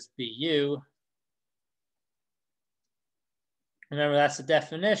is BU. Remember, that's the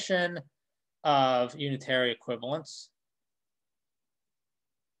definition of unitary equivalence.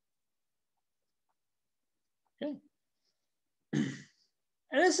 Okay. And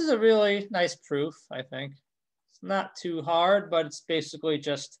this is a really nice proof, I think. It's not too hard, but it's basically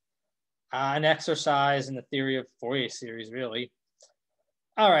just an exercise in the theory of Fourier series, really.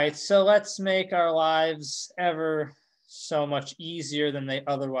 All right, so let's make our lives ever so much easier than they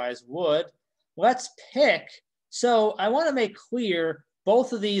otherwise would. Let's pick. So I want to make clear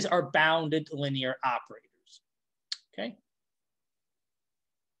both of these are bounded linear operators. Okay.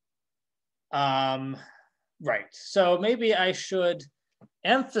 Right. So maybe I should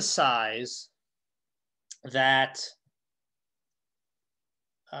emphasize that.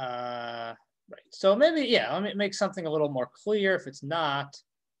 Right. So maybe, yeah, let me make something a little more clear if it's not.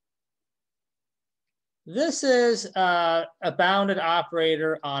 This is a bounded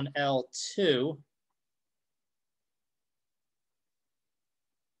operator on L2.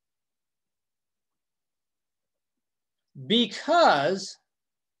 Because,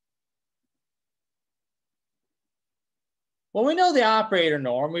 well, we know the operator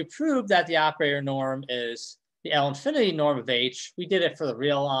norm. We proved that the operator norm is the L infinity norm of H. We did it for the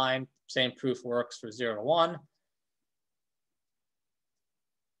real line. Same proof works for 0 to 1.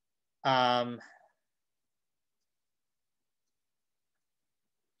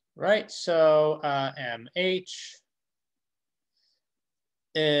 Right, so MH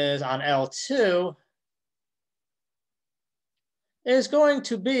is on L2 is going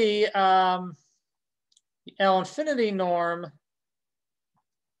to be the L infinity norm.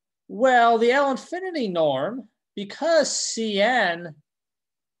 Well, the L infinity norm, because Cn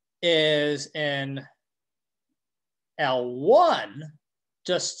is in L1,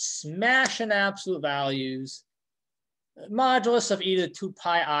 just smash in absolute values. Modulus of e to the 2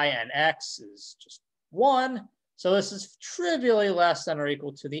 pi I n x is just 1. So this is trivially less than or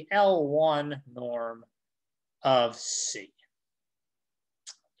equal to the L1 norm of C.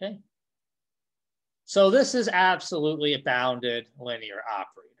 Okay. So this is absolutely a bounded linear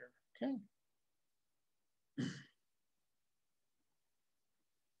operator. Okay.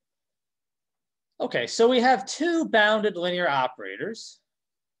 Okay, so we have two bounded linear operators,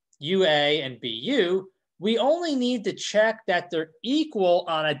 UA and BU. We only need to check that they're equal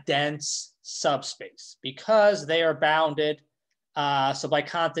on a dense subspace because they are bounded. So by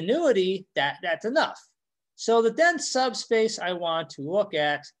continuity, that's enough. So the dense subspace I want to look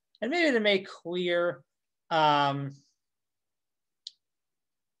at, and maybe to make clear,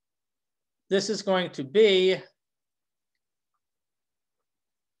 this is going to be,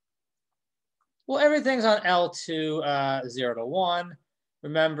 well, everything's on L2, 0 to 1.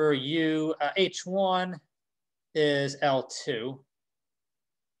 Remember, H1 is L2.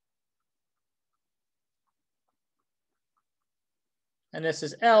 And this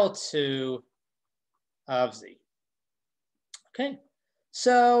is L2 of Z. Okay,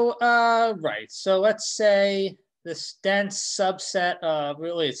 so, right. So let's say this dense subset of,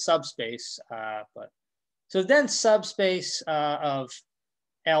 really it's subspace, so dense subspace of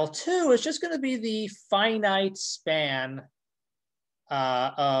L2 is just going to be the finite span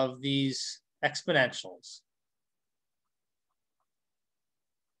of these exponentials.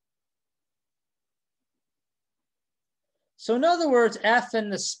 So in other words, F in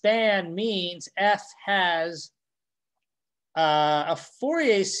the span means F has a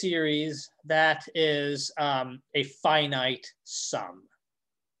Fourier series that is a finite sum.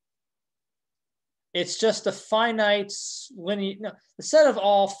 It's just a finite linear, no, the set of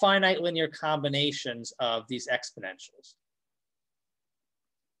all finite linear combinations of these exponentials.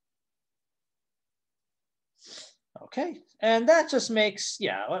 Okay, and that just makes,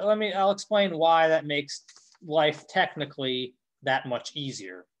 yeah, I'll explain why that makes life technically that much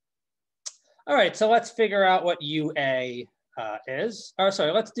easier. All right, so let's figure out what UA is. Or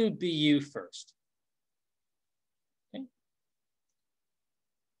sorry, let's do BU first. Okay.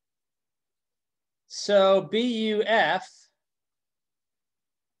 So BUF,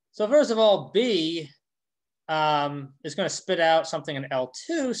 so first of all, B is going to spit out something in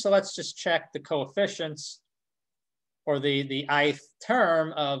L2. So let's just check the coefficients or the ith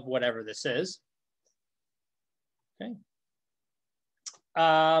term of whatever this is. Okay.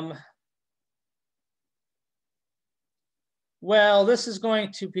 Well, this is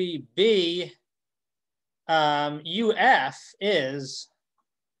going to be B. UF is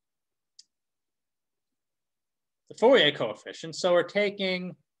the Fourier coefficient. So we're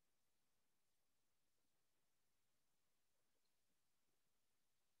taking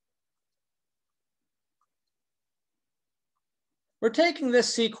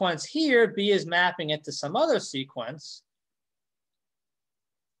this sequence here, B is mapping it to some other sequence.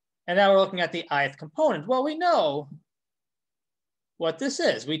 And now we're looking at the ith component. Well, we know what this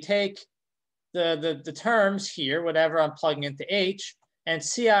is. We take the terms here, whatever I'm plugging into H, and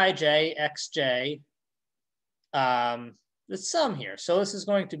Cij, Xj, the sum here. So this is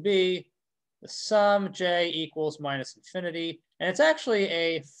going to be the sum J equals minus infinity. And it's actually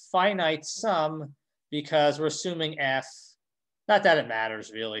a finite sum because we're assuming F. Not that it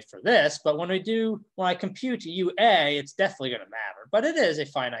matters really for this, but when I compute UA, it's definitely going to matter. But it is a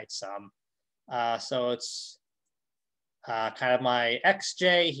finite sum. So it's kind of my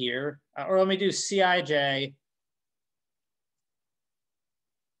Xj here, or let me do Cij,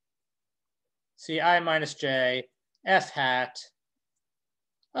 Ci minus J, F hat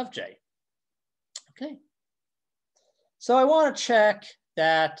of J. Okay. So I want to check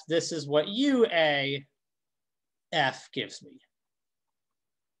that this is what UA F gives me.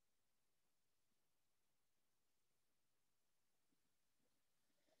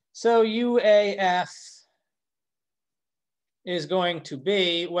 So UAF is going to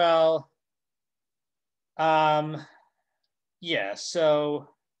be, well, yeah, so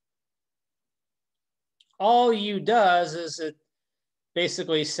all U does is it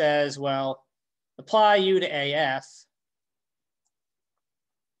basically says, well, apply U to AF.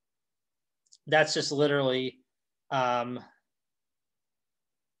 That's just literally, oh,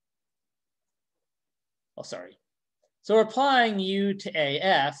 sorry. So we're applying U to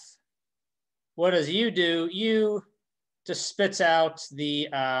AF. What does U do? U just spits out the,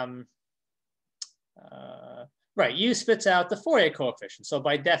 right, U spits out the Fourier coefficient. So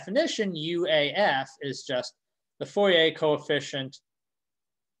by definition, UAF is just the Fourier coefficient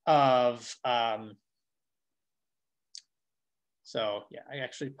of, So yeah, I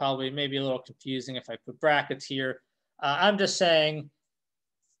actually probably maybe a little confusing if I put brackets here. I'm just saying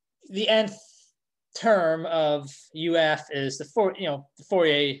the nth term of UF is the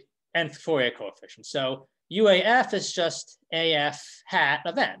Fourier nth Fourier coefficient. So UAF is just AF hat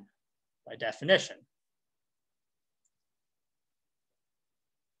of n by definition.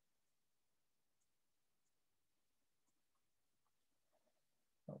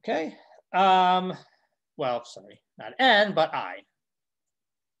 Okay. Well, sorry, not n, but I.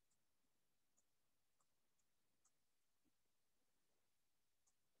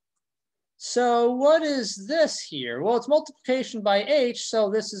 So what is this here? Well, it's multiplication by h,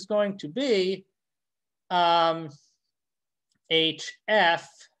 so this is going to be HF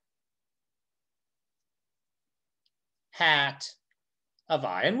hat of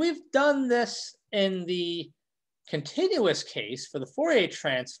I. And we've done this in the continuous case for the Fourier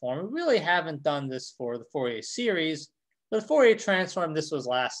transform. We really haven't done this for the Fourier series. For the Fourier transform, this was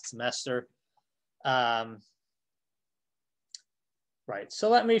last semester. Right, so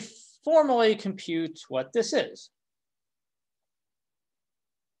let me formally compute what this is.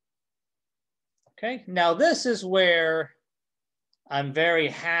 Okay, now this is where I'm very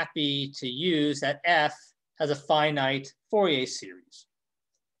happy to use that F has a finite Fourier series.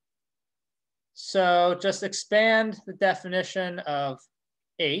 So just expand the definition of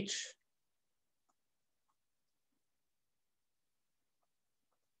H.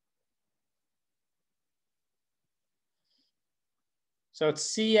 So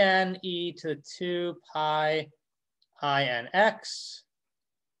it's Cn e to the 2 pi I n x.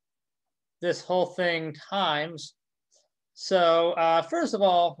 This whole thing times. So first of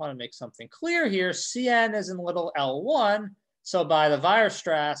all, I want to make something clear here. Cn is in little L1. So by the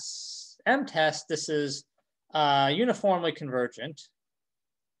Weierstrass m-test, this is uniformly convergent.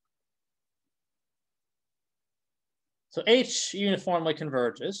 So H uniformly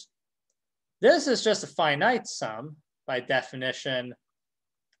converges. This is just a finite sum by definition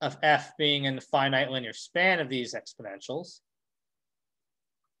of F being in the finite linear span of these exponentials.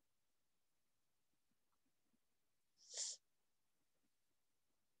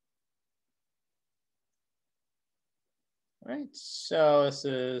 Right, so this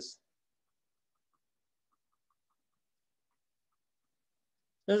is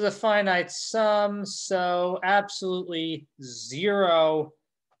a finite sum, so absolutely zero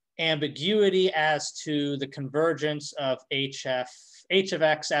ambiguity as to the convergence of h of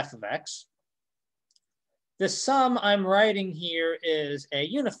x, f of x. The sum I'm writing here is a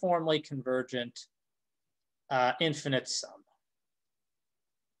uniformly convergent infinite sum.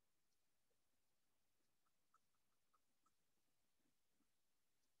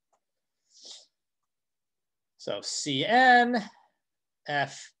 So Cn,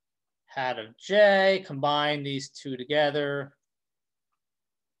 f hat of j, combine these two together.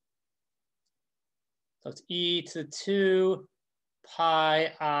 So it's e to the 2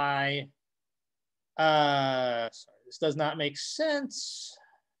 pi I. Sorry, this does not make sense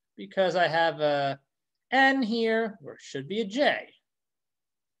because I have a n here, or it should be a j.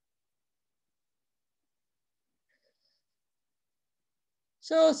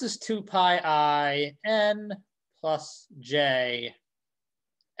 So this is 2 pi I n plus j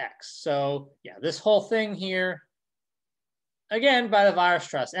x. So yeah, this whole thing here, again, by the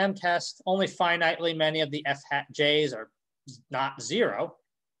Weierstrass m-test, only finitely many of the f hat j's are not zero.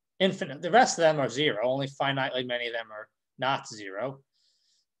 Infinite, the rest of them are zero. Only finitely many of them are not zero.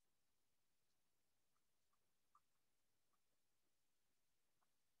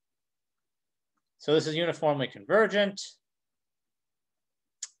 So this is uniformly convergent.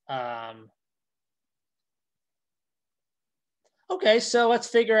 Okay, so let's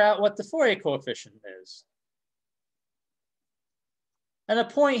figure out what the Fourier coefficient is. And the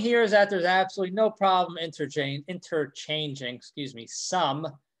point here is that there's absolutely no problem interchanging, sum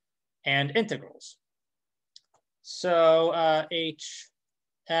and integrals. So HF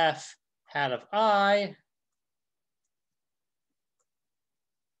hat of I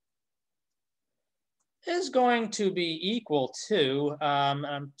is going to be equal to,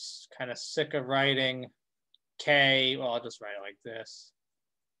 I'm kind of sick of writing K, well, I'll just write it like this.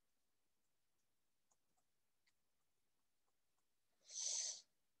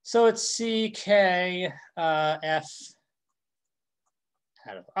 So it's CK F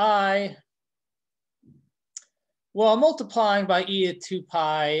hat of I. Well, multiplying by e to 2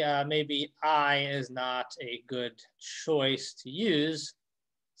 pi, maybe I is not a good choice to use.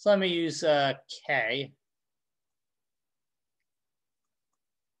 So let me use K.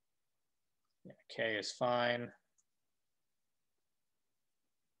 Yeah, K is fine.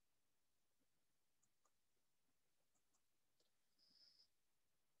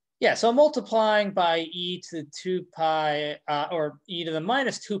 Yeah, so multiplying by e to the 2 pi, or e to the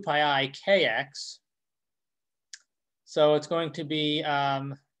minus 2 pi I kx. So it's going to be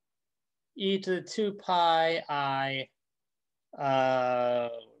e to the 2 pi I,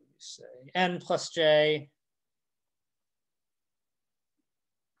 say n plus j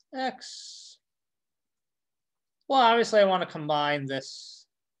x. Well, obviously I want to combine this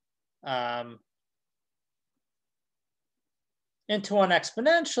into an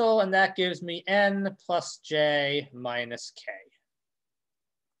exponential, and that gives me n plus j minus k.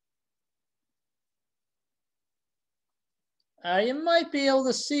 You might be able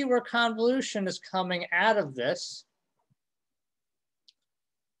to see where convolution is coming out of this.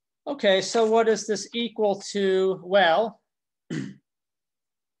 Okay, so what is this equal to? Well,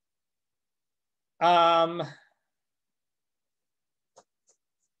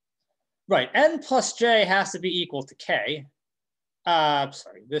 right, n plus j has to be equal to k.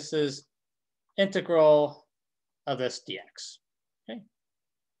 Sorry, this is integral of this dx. Okay.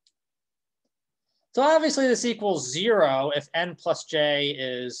 So obviously this equals 0 if n plus j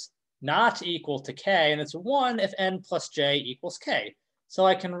is not equal to k, and it's 1 if n plus j equals k. So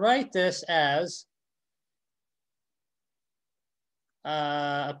I can write this as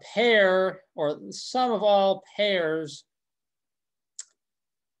a pair, or the sum of all pairs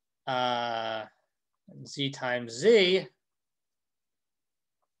z times z,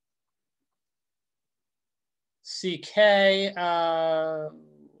 ck, 1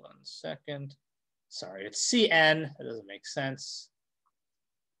 second. Sorry, it's Cn. That doesn't make sense.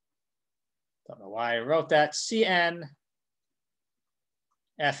 Don't know why I wrote that. Cn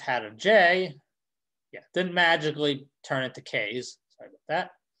f hat of j. Yeah, didn't magically turn into k's. Sorry about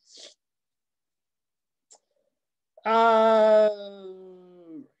that.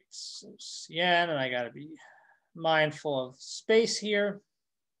 So Cn, and I got to be mindful of space here.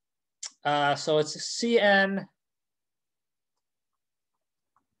 So it's Cn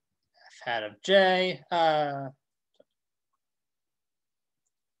f hat of j.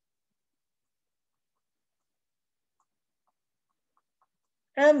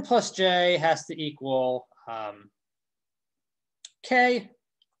 N plus j has to equal k.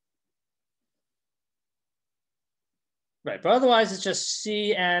 Right, but otherwise it's just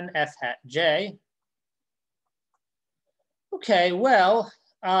Cn f hat j. Okay, well,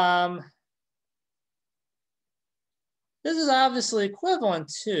 this is obviously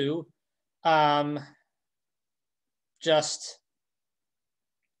equivalent to just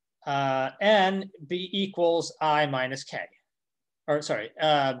n be equals I minus k, or sorry,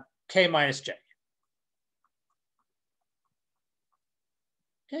 k minus j.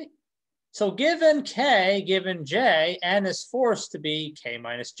 Okay, so given k, given j, n is forced to be k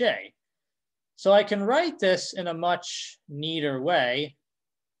minus j. So I can write this in a much neater way.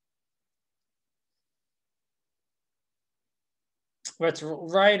 Let's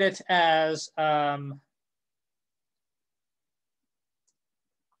write it as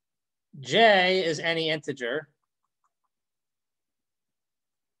j is any integer.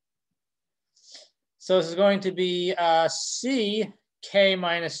 So this is going to be c k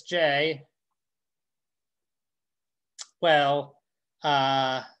minus j. Well,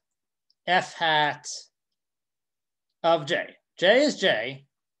 f hat of j. J is j.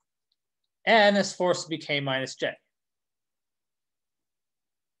 N is forced to be k minus j.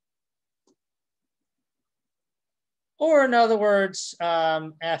 Or in other words,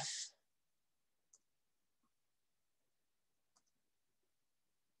 f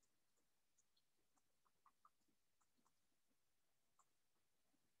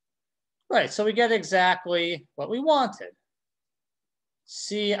right, so we get exactly what we wanted.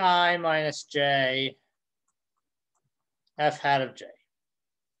 Ci minus j f hat of j,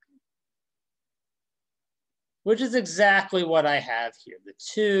 which is exactly what I have here. The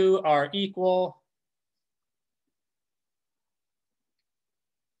two are equal.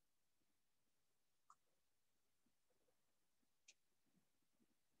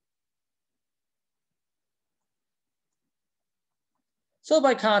 So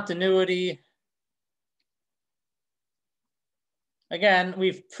by continuity, again,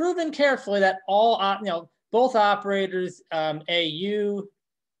 we've proven carefully that all, both operators, AU,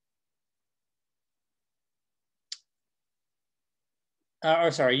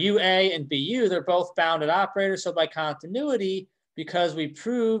 UA and BU, they're both bounded operators. So by continuity, because we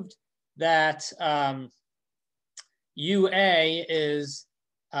proved that UA is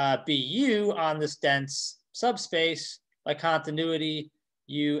BU on this dense subspace, by continuity,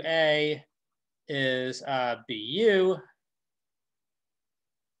 UA is BU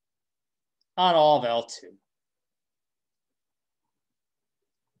on all of L2.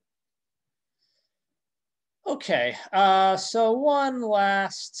 Okay, so one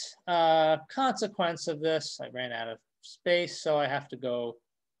last consequence of this, I ran out of space, so I have to go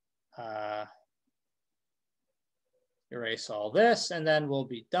erase all this, and then we'll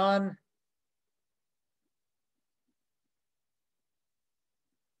be done.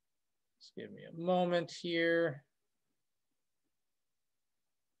 Just give me a moment here.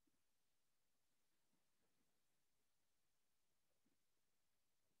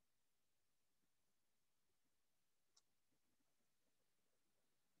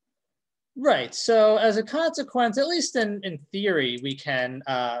 Right. So as a consequence, at least in theory, we can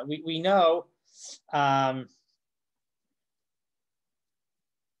we know. So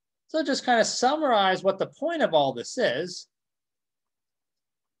just kind of summarize what the point of all this is.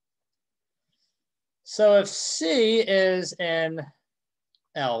 So if C is in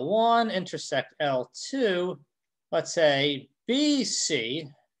L1 intersect L2, let's say BC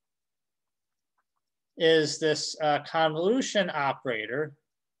is this convolution operator.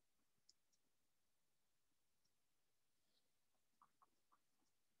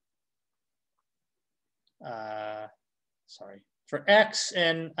 Sorry, for X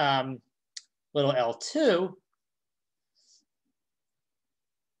in little L2,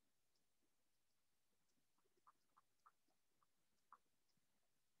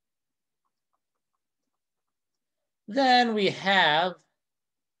 then we have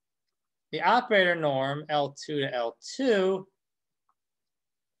the operator norm L2 to L2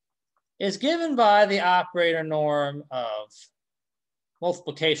 is given by the operator norm of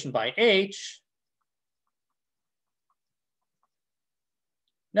multiplication by H.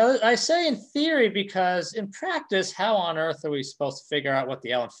 Now, I say in theory because in practice, how on earth are we supposed to figure out what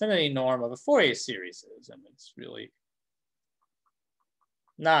the L infinity norm of a Fourier series is? I mean, it's really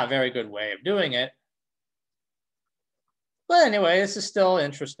not a very good way of doing it. But anyway, this is still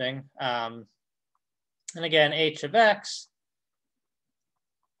interesting. And again, H of X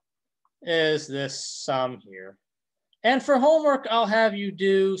is this sum here. And for homework, I'll have you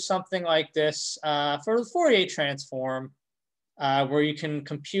do something like this for the Fourier transform, where you can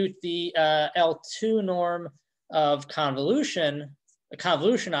compute the L2 norm of convolution, a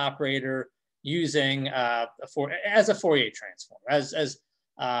convolution operator using as a Fourier transform.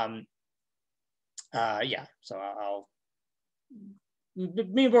 Yeah. So I'll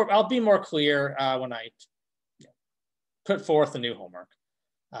be more clear when I put forth the new homework.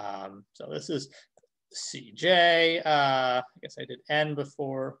 So this is CJ. I guess I did N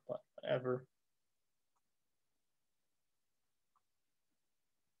before, but whatever.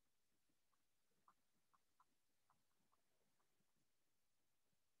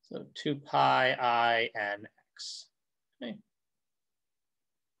 So 2 pi I n x. Okay.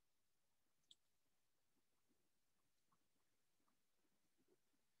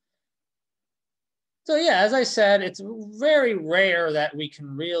 So yeah, as I said, it's very rare that we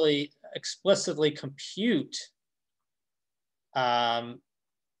can really explicitly compute an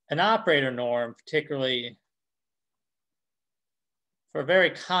operator norm, particularly for a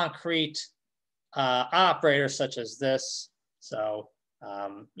very concrete operator such as this. So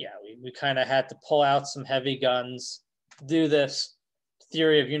yeah, we kind of had to pull out some heavy guns, do this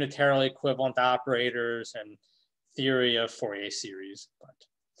theory of unitarily equivalent operators and theory of Fourier series. But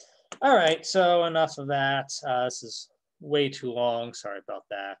all right, so enough of that. This is way too long. Sorry about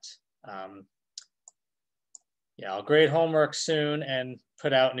that. Yeah, I'll grade homework soon and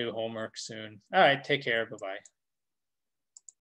put out new homework soon. All right, take care. Bye-bye.